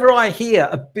whenever I hear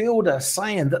a builder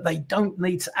saying that they don't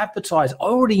need to advertise, I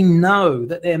already know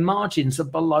that their margins are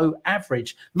below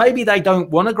average. Maybe they don't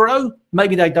want to grow.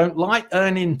 Maybe they don't like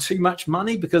earning too much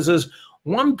money, because as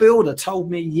one builder told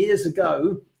me years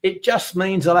ago, it just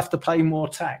means I'll have to pay more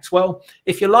tax. Well,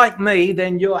 if you're like me,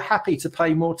 then you're happy to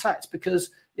pay more tax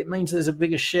because it means there's a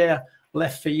bigger share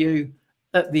left for you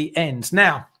at the end.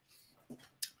 Now,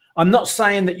 I'm not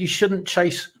saying that you shouldn't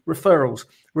chase referrals.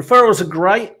 Referrals are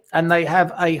great and they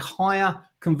have a higher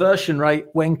conversion rate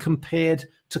when compared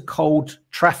to cold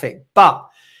traffic. But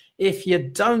if you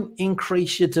don't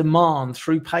increase your demand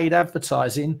through paid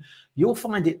advertising, you'll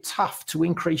find it tough to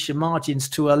increase your margins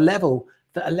to a level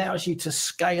that allows you to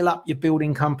scale up your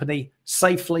building company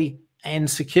safely and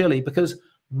securely, because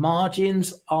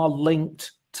margins are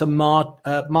linked to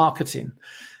marketing.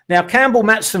 Now, Campbell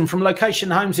Matson from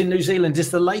Location Homes in New Zealand is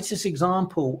the latest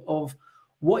example of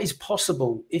what is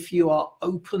possible if you are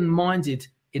open-minded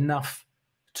enough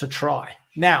to try.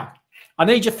 Now, I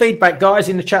need your feedback, guys,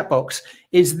 in the chat box.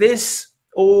 Is this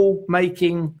all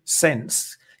making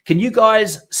sense? Can you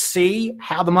guys see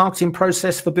how the marketing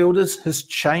process for builders has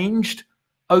changed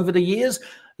over the years?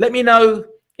 Let me know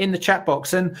in the chat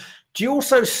box. And do you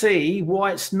also see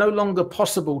why it's no longer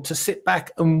possible to sit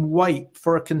back and wait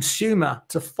for a consumer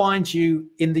to find you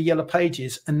in the yellow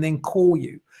pages and then call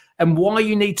you, and why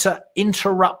you need to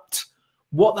interrupt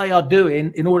what they are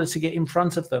doing in order to get in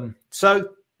front of them? So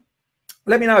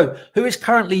let me know who is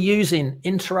currently using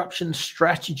interruption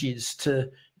strategies to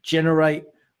generate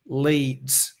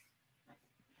leads.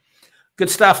 Good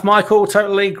stuff, Michael.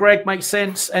 Totally. Greg, makes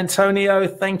sense. Antonio,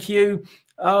 thank you.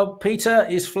 Peter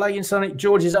is flagging something.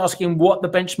 George is asking what the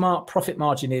benchmark profit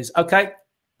margin is. Okay.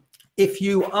 If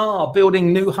you are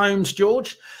building new homes,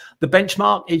 George, the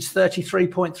benchmark is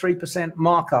 33.3%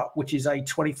 markup, which is a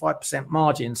 25%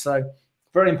 margin. So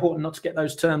very important not to get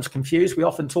those terms confused. We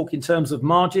often talk in terms of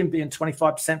margin being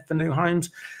 25% for new homes.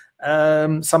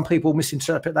 Some people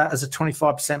misinterpret that as a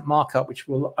 25% markup, which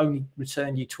will only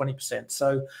return you 20%.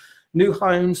 So new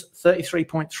homes,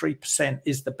 33.3%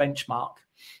 is the benchmark.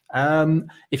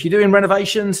 If you're doing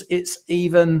renovations, it's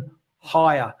even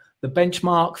higher. The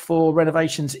benchmark for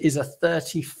renovations is a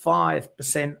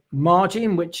 35%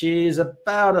 margin, which is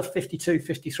about a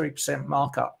 52-53%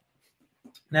 markup.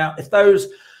 Now, if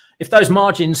those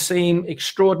margins seem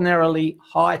extraordinarily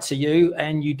high to you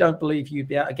and you don't believe you'd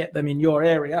be able to get them in your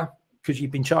area because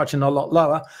you've been charging a lot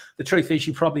lower, the truth is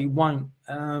you probably won't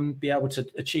be able to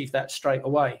achieve that straight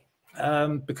away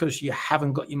because you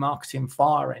haven't got your marketing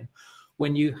firing.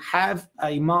 When you have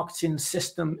a marketing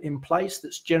system in place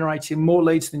that's generating more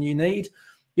leads than you need,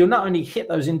 you'll not only hit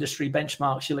those industry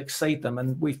benchmarks, you'll exceed them.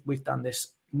 And we've done this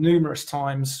numerous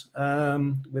times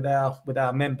with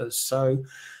our members. So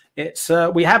it's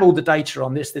we have all the data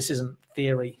on this. This isn't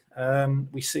theory.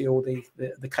 We see all the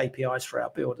KPIs for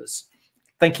our builders.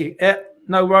 Thank you.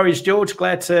 No worries, George.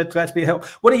 Glad to be helped.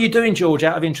 What are you doing, George,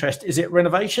 out of interest? Is it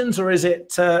renovations or is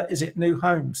it new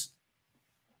homes?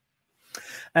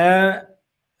 And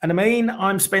I mean,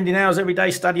 I'm spending hours every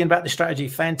day studying about the strategy.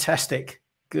 Fantastic.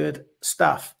 Good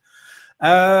stuff.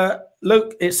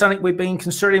 Luke, it's something we've been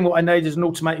considering. What I need is an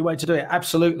automated way to do it.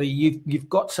 Absolutely. You've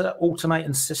got to automate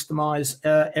and systemize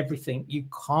everything. You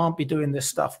can't be doing this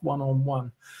stuff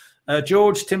one-on-one.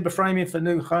 George, timber framing for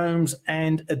new homes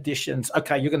and additions.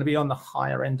 Okay, you're going to be on the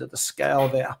higher end of the scale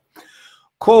there.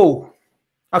 Cool.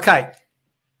 Okay.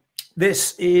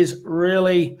 This is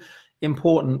really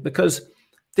important because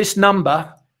this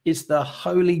number is the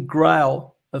holy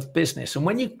grail of business. And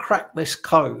when you crack this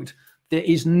code, there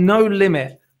is no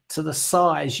limit to the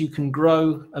size you can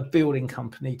grow a building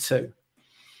company to.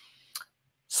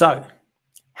 So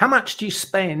how much do you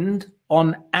spend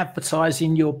on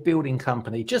advertising your building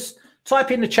company? Just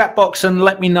type in the chat box and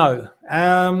let me know.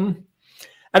 And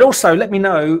also let me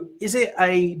know, is it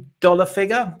a dollar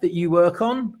figure that you work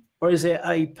on or is it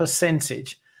a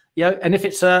percentage? You know, and if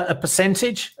it's a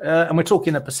percentage, and we're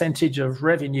talking a percentage of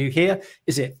revenue here,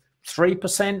 is it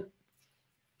 3%?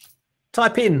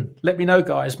 Type in, let me know,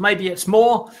 guys. Maybe it's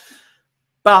more,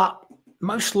 but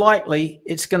most likely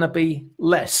it's going to be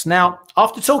less. Now,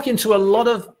 after talking to a lot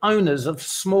of owners of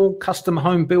small custom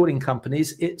home building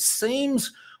companies, it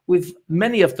seems with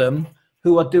many of them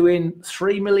who are doing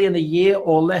 3 million a year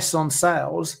or less on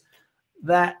sales,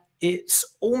 that it's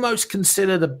almost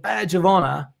considered a badge of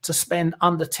honor to spend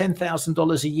under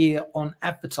 $10,000 a year on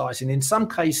advertising. In some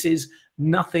cases,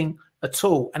 nothing at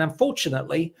all. And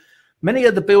unfortunately, many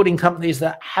of the building companies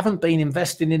that haven't been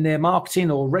investing in their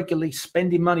marketing or regularly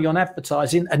spending money on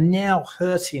advertising are now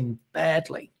hurting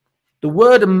badly. The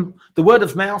word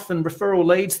of mouth and referral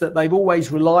leads that they've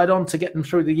always relied on to get them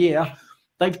through the year,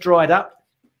 they've dried up,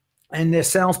 and their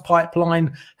sales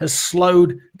pipeline has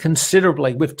slowed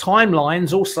considerably, with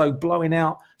timelines also blowing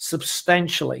out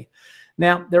substantially.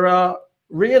 Now, there are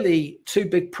really two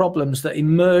big problems that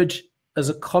emerge as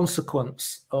a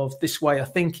consequence of this way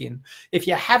of thinking. If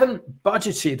you haven't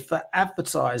budgeted for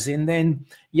advertising, then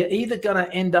you're either going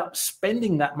to end up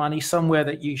spending that money somewhere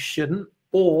that you shouldn't,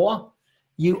 or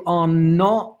you are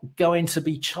not going to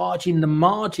be charging the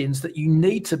margins that you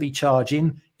need to be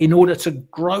charging in order to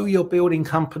grow your building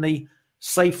company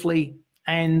safely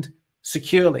and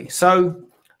securely. So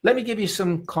let me give you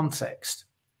some context.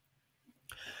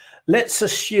 Let's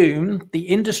assume the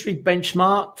industry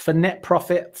benchmark for net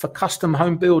profit for custom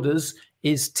home builders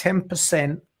is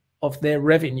 10% of their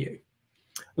revenue.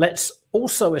 Let's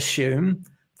also assume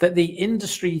that the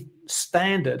industry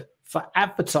standard for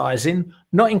advertising,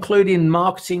 not including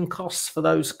marketing costs for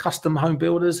those custom home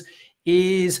builders,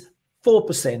 is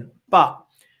 4%, but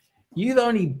you've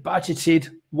only budgeted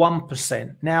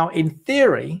 1%. Now, in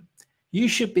theory, you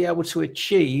should be able to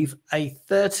achieve a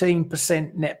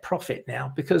 13% net profit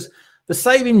now, because the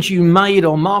savings you made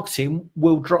on marketing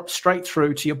will drop straight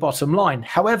through to your bottom line.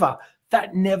 However,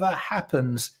 that never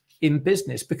happens in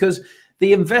business, because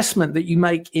the investment that you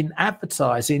make in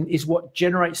advertising is what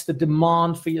generates the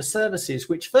demand for your services,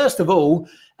 which first of all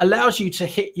allows you to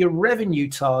hit your revenue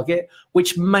target,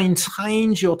 which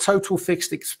maintains your total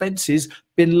fixed expenses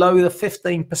below the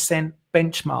 15%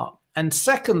 benchmark. And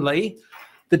secondly,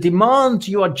 the demand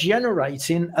you are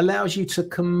generating allows you to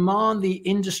command the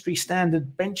industry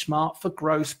standard benchmark for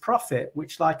gross profit,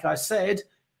 which, like I said,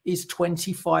 is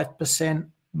 25%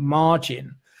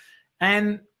 margin.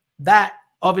 And that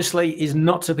obviously is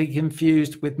not to be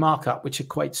confused with markup, which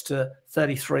equates to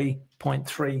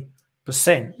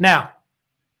 33.3%. Now,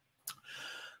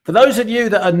 for those of you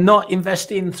that are not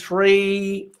investing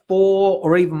 3, 4,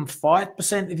 or even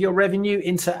 5% of your revenue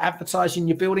into advertising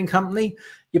your building company,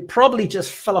 you probably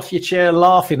just fell off your chair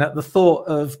laughing at the thought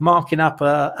of marking up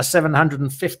a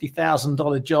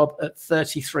 $750,000 job at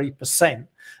 33%.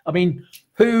 I mean,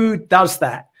 who does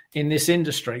that in this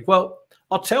industry? Well,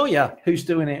 I'll tell you who's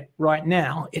doing it right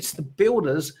now. It's the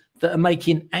builders that are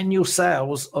making annual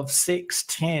sales of $6,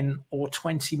 $10, or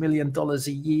 $20 million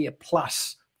a year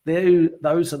plus.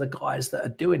 Those are the guys that are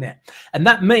doing it. And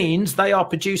that means they are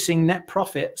producing net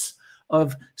profits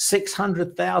of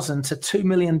 $600,000 to $2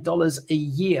 million a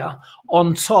year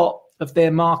on top of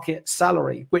their market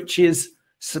salary, which is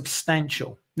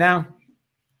substantial. Now,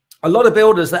 a lot of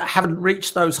builders that haven't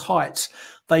reached those heights,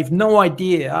 they've no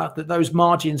idea that those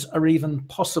margins are even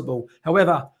possible.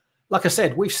 However, like I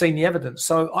said, we've seen the evidence.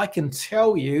 So I can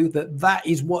tell you that that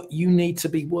is what you need to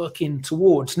be working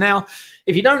towards. Now,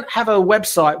 if you don't have a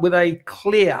website with a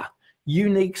clear,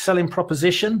 unique selling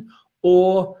proposition,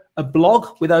 or a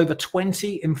blog with over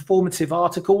 20 informative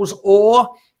articles, or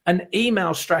an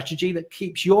email strategy that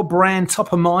keeps your brand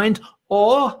top of mind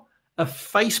or a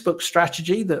Facebook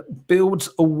strategy that builds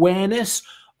awareness,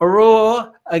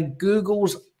 or a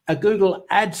Google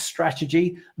Ads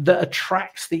strategy that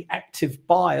attracts the active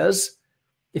buyers.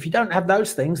 If you don't have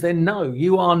those things, then no,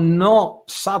 you are not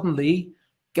suddenly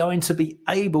going to be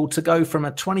able to go from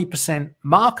a 20%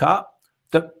 markup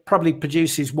that probably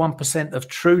produces 1% of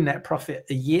true net profit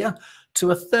a year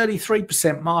to a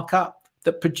 33% markup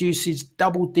that produces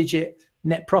double-digit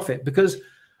net profit. Because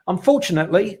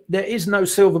unfortunately, there is no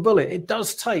silver bullet. It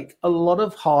does take a lot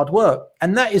of hard work.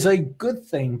 And that is a good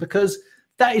thing, because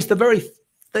that is the very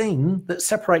thing that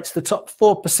separates the top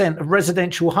 4% of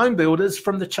residential home builders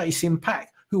from the chasing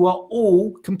pack, who are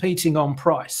all competing on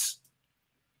price.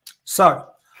 So,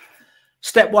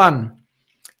 step one,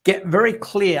 get very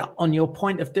clear on your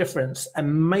point of difference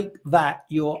and make that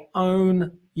your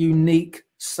own unique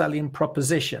selling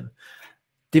proposition.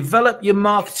 Develop your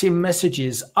marketing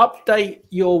messages, update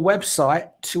your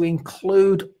website to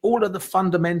include all of the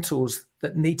fundamentals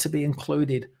that need to be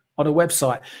included on a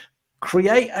website.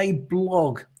 Create a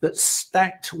blog that's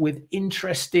stacked with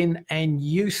interesting and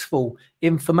useful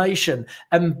information,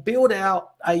 and build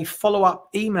out a follow-up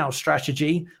email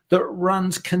strategy that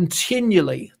runs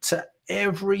continually to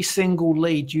every single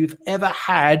lead you've ever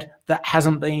had that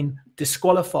hasn't been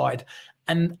disqualified,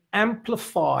 and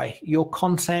amplify your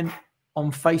content on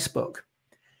Facebook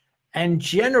and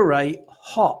generate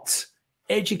hot,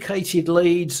 educated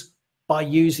leads by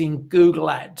using Google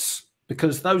Ads,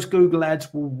 because those Google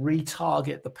Ads will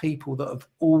retarget the people that have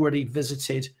already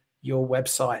visited your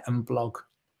website and blog.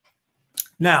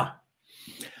 Now,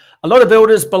 a lot of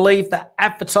builders believe that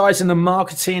advertising and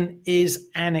marketing is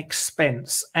an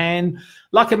expense. And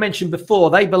like I mentioned before,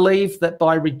 they believe that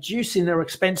by reducing their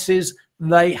expenses,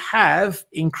 they have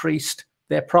increased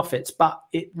their profits, but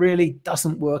it really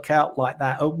doesn't work out like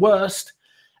that. At worst,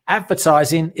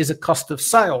 advertising is a cost of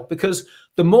sale, because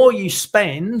the more you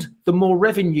spend, the more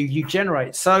revenue you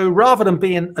generate. So rather than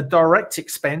being a direct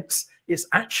expense, it's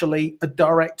actually a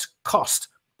direct cost,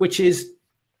 which is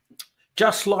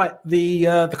just like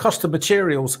the cost of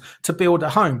materials to build a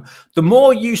home. The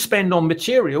more you spend on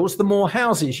materials, the more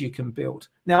houses you can build.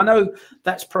 Now, I know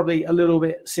that's probably a little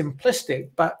bit simplistic,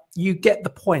 but you get the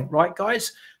point, right,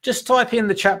 guys? Just type in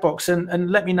the chat box and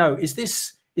let me know, is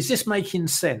this making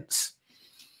sense?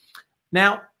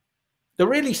 Now, the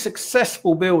really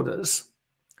successful builders,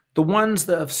 the ones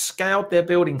that have scaled their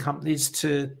building companies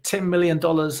to $10 million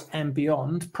and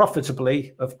beyond,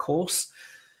 profitably, of course,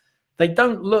 they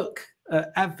don't look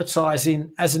at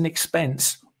advertising as an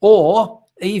expense or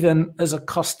even as a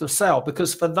cost of sale,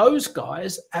 because for those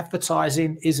guys,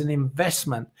 advertising is an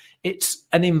investment. It's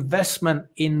an investment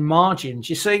in margins.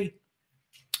 You see,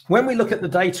 when we look at the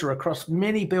data across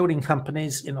many building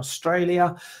companies in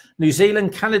Australia, New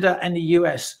Zealand, Canada, and the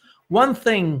US, one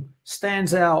thing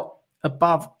stands out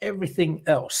above everything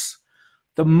else.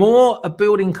 The more a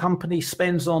building company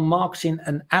spends on marketing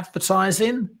and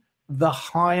advertising, the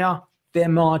higher their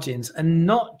margins, and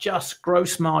not just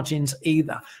gross margins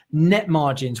either, net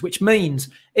margins, which means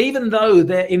even though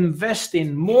they're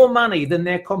investing more money than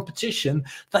their competition,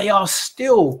 they are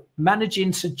still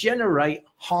managing to generate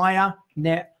higher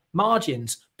net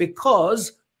margins,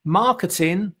 because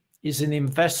marketing is an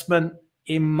investment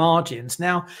in margins.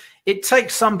 Now, it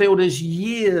takes some builders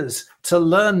years to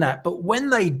learn that, but when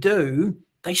they do,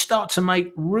 they start to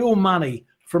make real money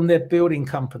from their building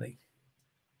company.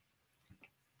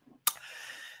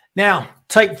 Now,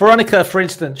 take Veronica, for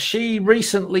instance. She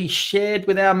recently shared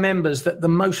with our members that the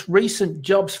most recent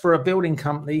jobs for a building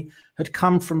company had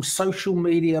come from social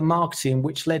media marketing,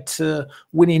 which led to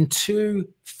winning 2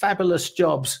 fabulous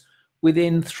jobs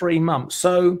within 3 months.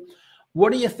 So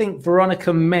what do you think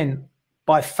Veronica meant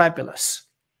by fabulous?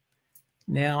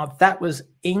 Now, that was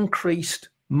increased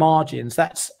margins.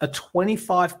 That's a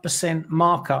 25%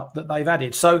 markup that they've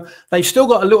added. So they've still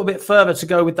got a little bit further to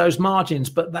go with those margins,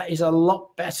 but that is a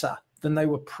lot better than they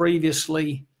were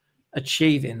previously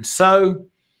achieving. So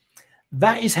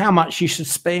that is how much you should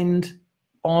spend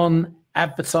on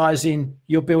advertising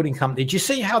your building company. Do you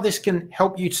see how this can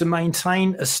help you to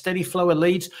maintain a steady flow of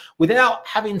leads without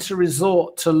having to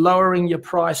resort to lowering your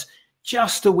price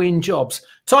just to win jobs?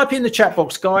 Type in the chat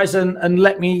box, guys, and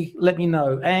let me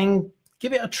know, and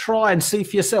give it a try and see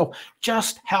for yourself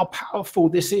just how powerful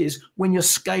this is when you're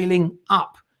scaling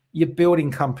up your building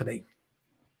company.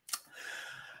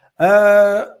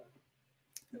 I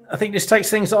think this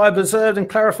takes things that I've observed and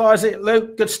clarifies it.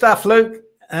 Luke, good stuff, Luke.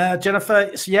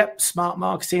 Jennifer, yep, smart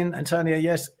marketing. Antonio,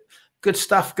 yes, good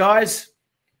stuff, guys.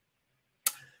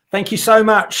 Thank you so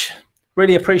much.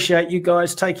 Really appreciate you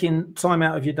guys taking time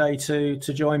out of your day to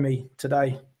join me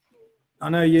today. I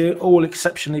know you're all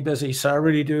exceptionally busy, so I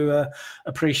really do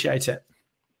appreciate it.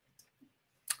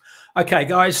 Okay,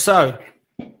 guys, so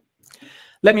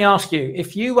let me ask you,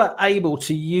 if you were able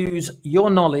to use your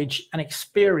knowledge and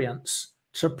experience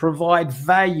to provide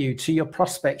value to your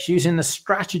prospects using the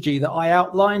strategy that I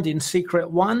outlined in Secret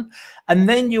 1, and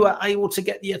then you are able to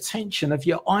get the attention of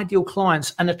your ideal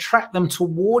clients and attract them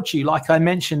towards you, like I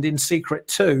mentioned in Secret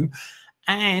 2,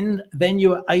 and then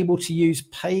you are able to use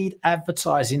paid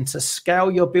advertising to scale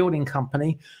your building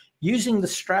company using the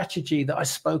strategy that I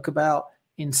spoke about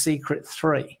in Secret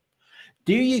 3.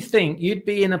 Do you think you'd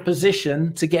be in a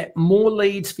position to get more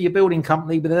leads for your building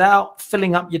company without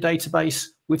filling up your database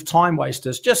with time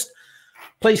wasters? Just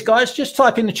please, guys, just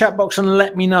type in the chat box and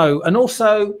let me know. And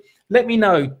also let me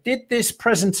know, did this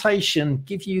presentation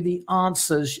give you the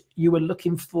answers you were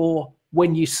looking for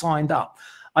when you signed up?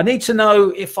 I need to know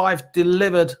if I've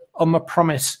delivered on my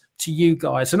promise to you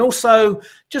guys. And also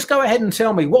just go ahead and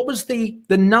tell me, what was the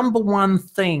number one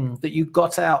thing that you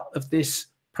got out of this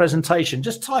presentation?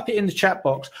 Just type it in the chat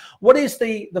box. What is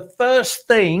the first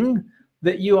thing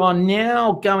that you are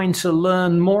now going to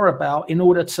learn more about in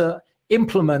order to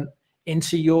implement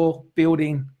into your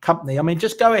building company? I mean,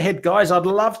 just go ahead, guys. I'd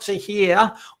love to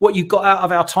hear what you got out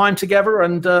of our time together,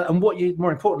 and what you,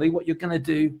 more importantly, what you're going to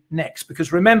do next.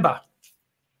 Because remember,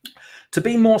 to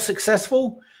be more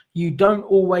successful, you don't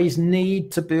always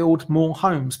need to build more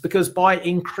homes, because by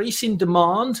increasing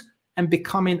demand and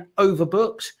becoming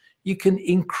overbooked, you can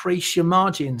increase your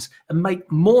margins and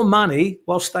make more money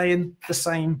while staying the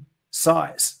same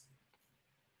size.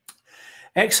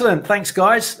 Excellent. Thanks,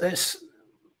 guys. That's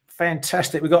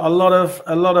fantastic. We've got a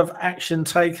lot of action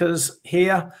takers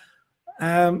here.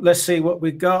 Let's see what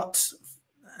we've got.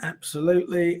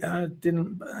 Absolutely.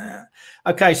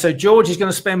 Okay, so George is going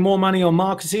to spend more money on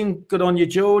marketing. Good on you,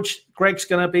 George. Greg's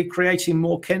going to be creating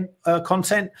more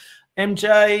content.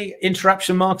 MJ,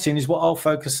 interruption marketing is what I'll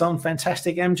focus on.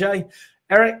 Fantastic, MJ.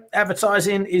 Eric,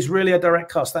 advertising is really a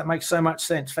direct cost. That makes so much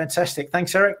sense. Fantastic.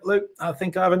 Thanks, Eric. Luke, I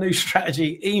think I have a new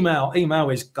strategy. Email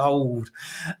is gold.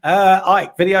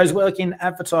 Ike, videos work in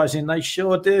advertising. They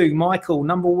sure do. Michael,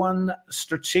 #1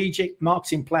 strategic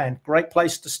marketing plan. Great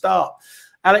place to start.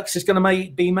 Alex is going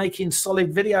to be making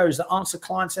solid videos that answer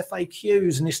clients'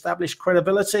 FAQs and establish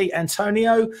credibility.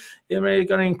 Antonio, you're really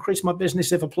going to increase my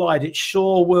business if applied. It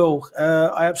sure will.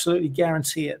 I absolutely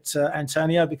guarantee it,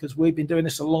 Antonio, because we've been doing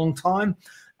this a long time,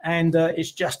 and it's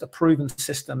just a proven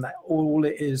system. That all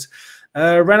it is.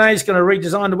 Renee is going to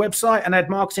redesign the website and add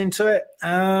marketing to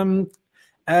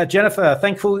it. Jennifer,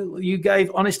 thankful you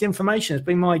gave honest information. It's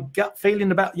been my gut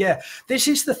feeling about, yeah, this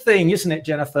is the thing, isn't it,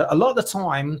 Jennifer? A lot of the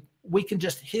time, we can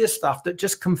just hear stuff that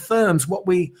just confirms what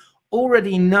we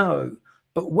already know.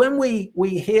 But when we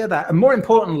hear that, and more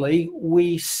importantly,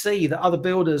 we see that other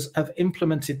builders have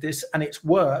implemented this and it's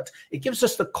worked, it gives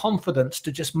us the confidence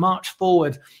to just march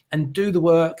forward and do the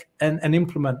work and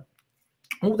implement.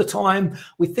 All the time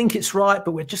we think it's right,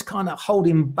 but we're just kind of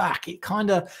holding back. It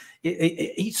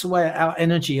eats away at our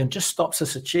energy and just stops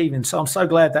us achieving. So I'm so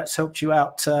glad that's helped you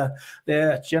out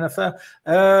there, Jennifer.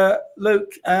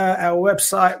 Luke, our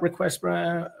website request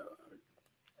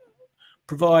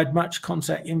provide much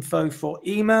contact info for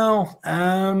email.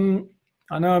 I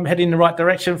know I'm heading in the right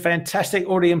direction. Fantastic.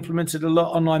 Already implemented a lot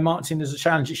of online marketing as a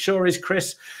challenge. It sure is,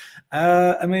 Chris.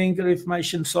 I mean, good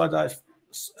information. Slide dive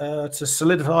to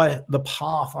solidify the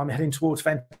path I'm heading towards.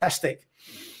 Fantastic.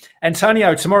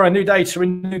 Antonio, tomorrow, new day to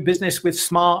renew business with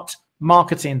smart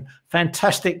marketing.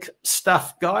 Fantastic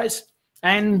stuff, guys.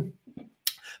 And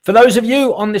for those of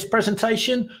you on this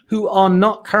presentation who are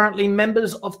not currently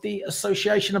members of the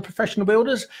Association of Professional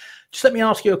Builders, just let me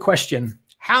ask you a question.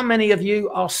 How many of you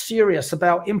are serious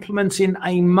about implementing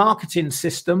a marketing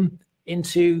system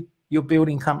into your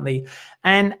building company?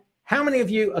 And how many of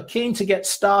you are keen to get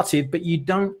started, but you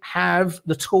don't have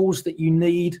the tools that you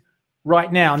need right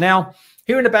now? Now,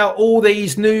 hearing about all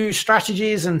these new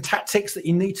strategies and tactics that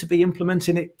you need to be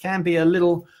implementing, it can be a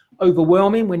little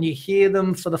overwhelming when you hear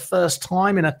them for the first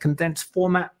time in a condensed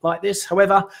format like this.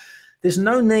 However, there's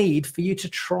no need for you to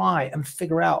try and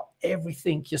figure out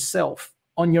everything yourself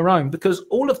on your own, because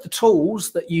all of the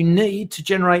tools that you need to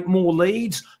generate more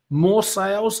leads, more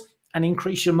sales, and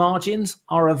increase your margins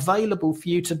are available for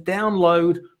you to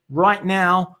download right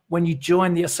now when you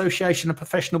join the Association of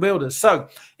Professional Builders. So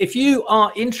if you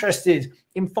are interested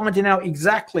in finding out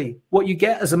exactly what you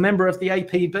get as a member of the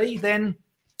APB, then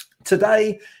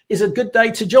today is a good day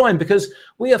to join, because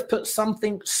we have put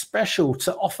something special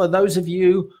to offer those of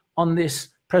you on this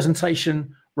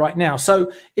presentation right now.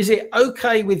 So is it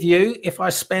okay with you if I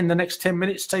spend the next 10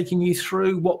 minutes taking you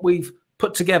through what we've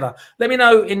put together? Let me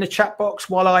know in the chat box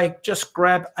while I just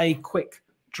grab a quick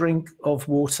drink of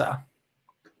water.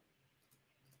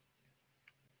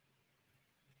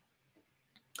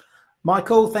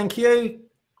 Michael, thank you.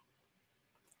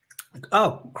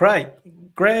 Oh, great.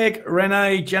 Greg,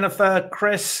 Renee, Jennifer,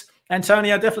 Chris,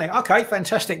 Antonio, definitely. Okay,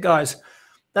 fantastic, guys.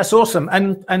 That's awesome.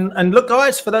 And look,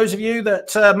 guys, for those of you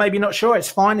that maybe not sure, it's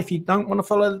fine if you don't want to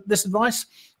follow this advice.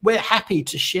 We're happy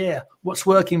to share what's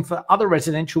working for other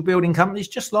residential building companies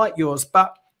just like yours.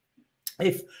 But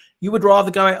if you would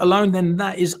rather go it alone, then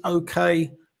that is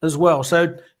okay as well.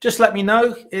 So just let me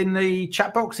know in the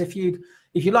chat box if you'd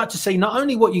like to see not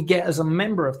only what you get as a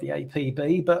member of the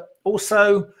APB, but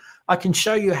also I can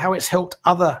show you how it's helped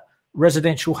other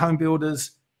residential home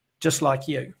builders just like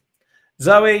you.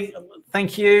 Zoe,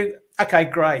 thank you. Okay,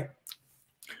 great.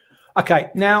 Okay,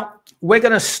 now we're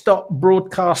going to stop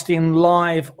broadcasting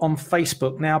live on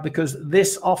Facebook now because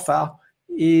this offer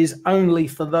is only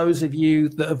for those of you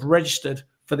that have registered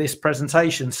for this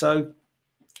presentation. So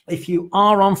if you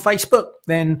are on Facebook,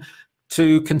 then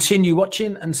to continue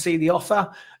watching and see the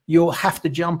offer, you'll have to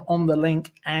jump on the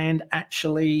link and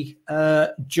actually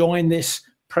join this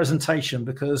presentation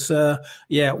because,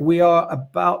 yeah, we are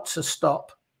about to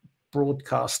stop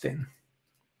broadcasting.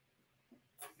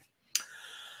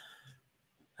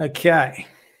 Okay.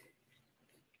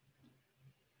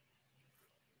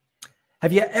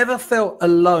 Have you ever felt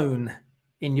alone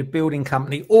in your building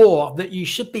company, or that you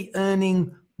should be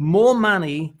earning more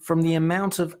money from the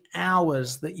amount of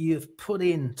hours that you've put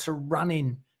in to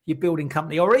running your building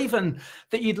company, or even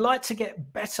that you'd like to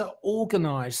get better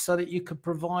organized so that you could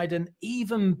provide an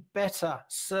even better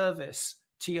service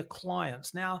to your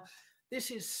clients? Now,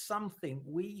 this is something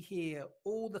we hear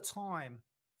all the time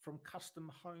from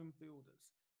custom home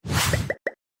builders.